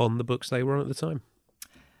struck on the books they were on at the time.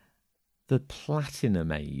 The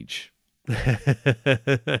Platinum Age.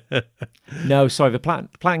 No, sorry. The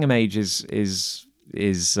Platinum Age is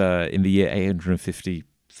in the year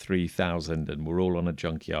 853,000, and we're all on a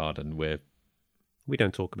junkyard, and we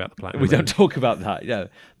don't talk about the Platinum. We don't talk about that. Yeah,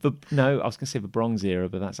 I was going to say the Bronze Era,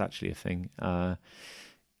 but that's actually a thing. The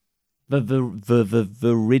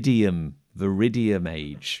Viridium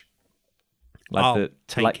Age. Like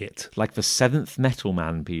like the 7th Metal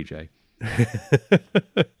Man, PJ.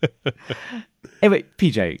 Anyway,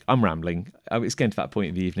 PJ, I'm rambling. It's getting to that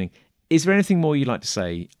point of the evening. Is there anything more you'd like to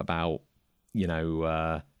say about,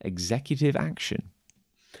 executive action?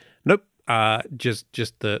 Nope.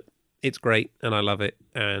 Just that it's great and I love it,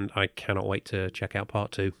 and I cannot wait to check out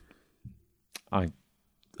part 2. I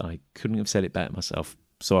couldn't have said it better myself,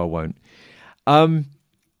 so I won't. A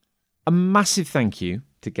massive thank you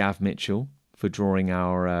to Gav Mitchell for drawing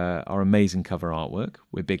our amazing cover artwork.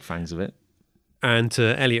 We're big fans of it. And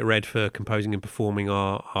to Elliot Red for composing and performing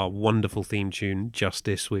our wonderful theme tune,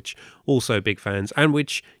 Justice, which also big fans, and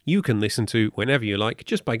which you can listen to whenever you like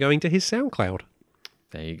just by going to his SoundCloud.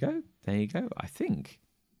 There you go.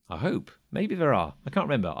 I hope. Maybe there are. I can't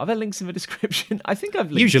remember. Are there links in the description? I think I've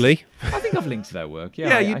linked. Usually. I think I've linked to their work.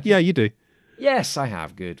 Yeah, you do. Yes, I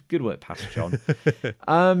have. Good work, Pastor John.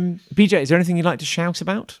 PJ, is there anything you'd like to shout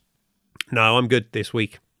about? No, I'm good this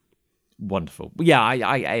week. Wonderful. Yeah,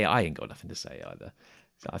 I ain't got nothing to say either.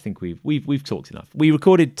 So I think we've talked enough. We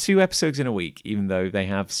recorded 2 episodes in a week, even though they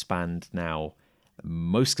have spanned now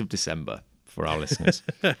most of December for our listeners.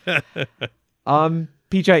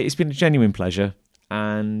 PJ, it's been a genuine pleasure.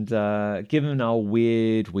 And given our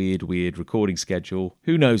weird recording schedule,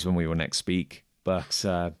 who knows when we will next speak? But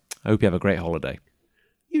I hope you have a great holiday.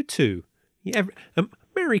 You too. Yeah,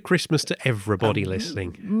 Merry Christmas to everybody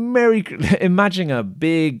listening. Imagine a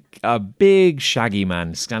big shaggy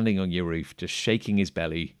man standing on your roof, just shaking his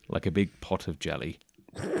belly like a big pot of jelly.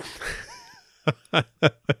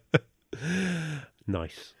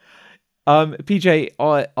 Nice. PJ,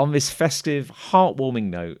 on this festive, heartwarming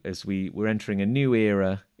note, as we're entering a new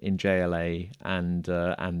era in JLA and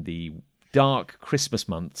the dark Christmas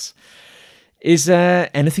months, is there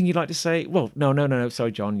anything you'd like to say? Well, no.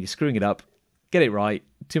 Sorry, John, you're screwing it up. Get it right.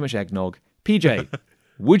 Too much eggnog. PJ,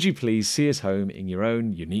 would you please see us home in your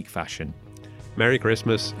own unique fashion? Merry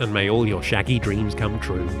Christmas, and may all your shaggy dreams come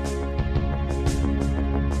true.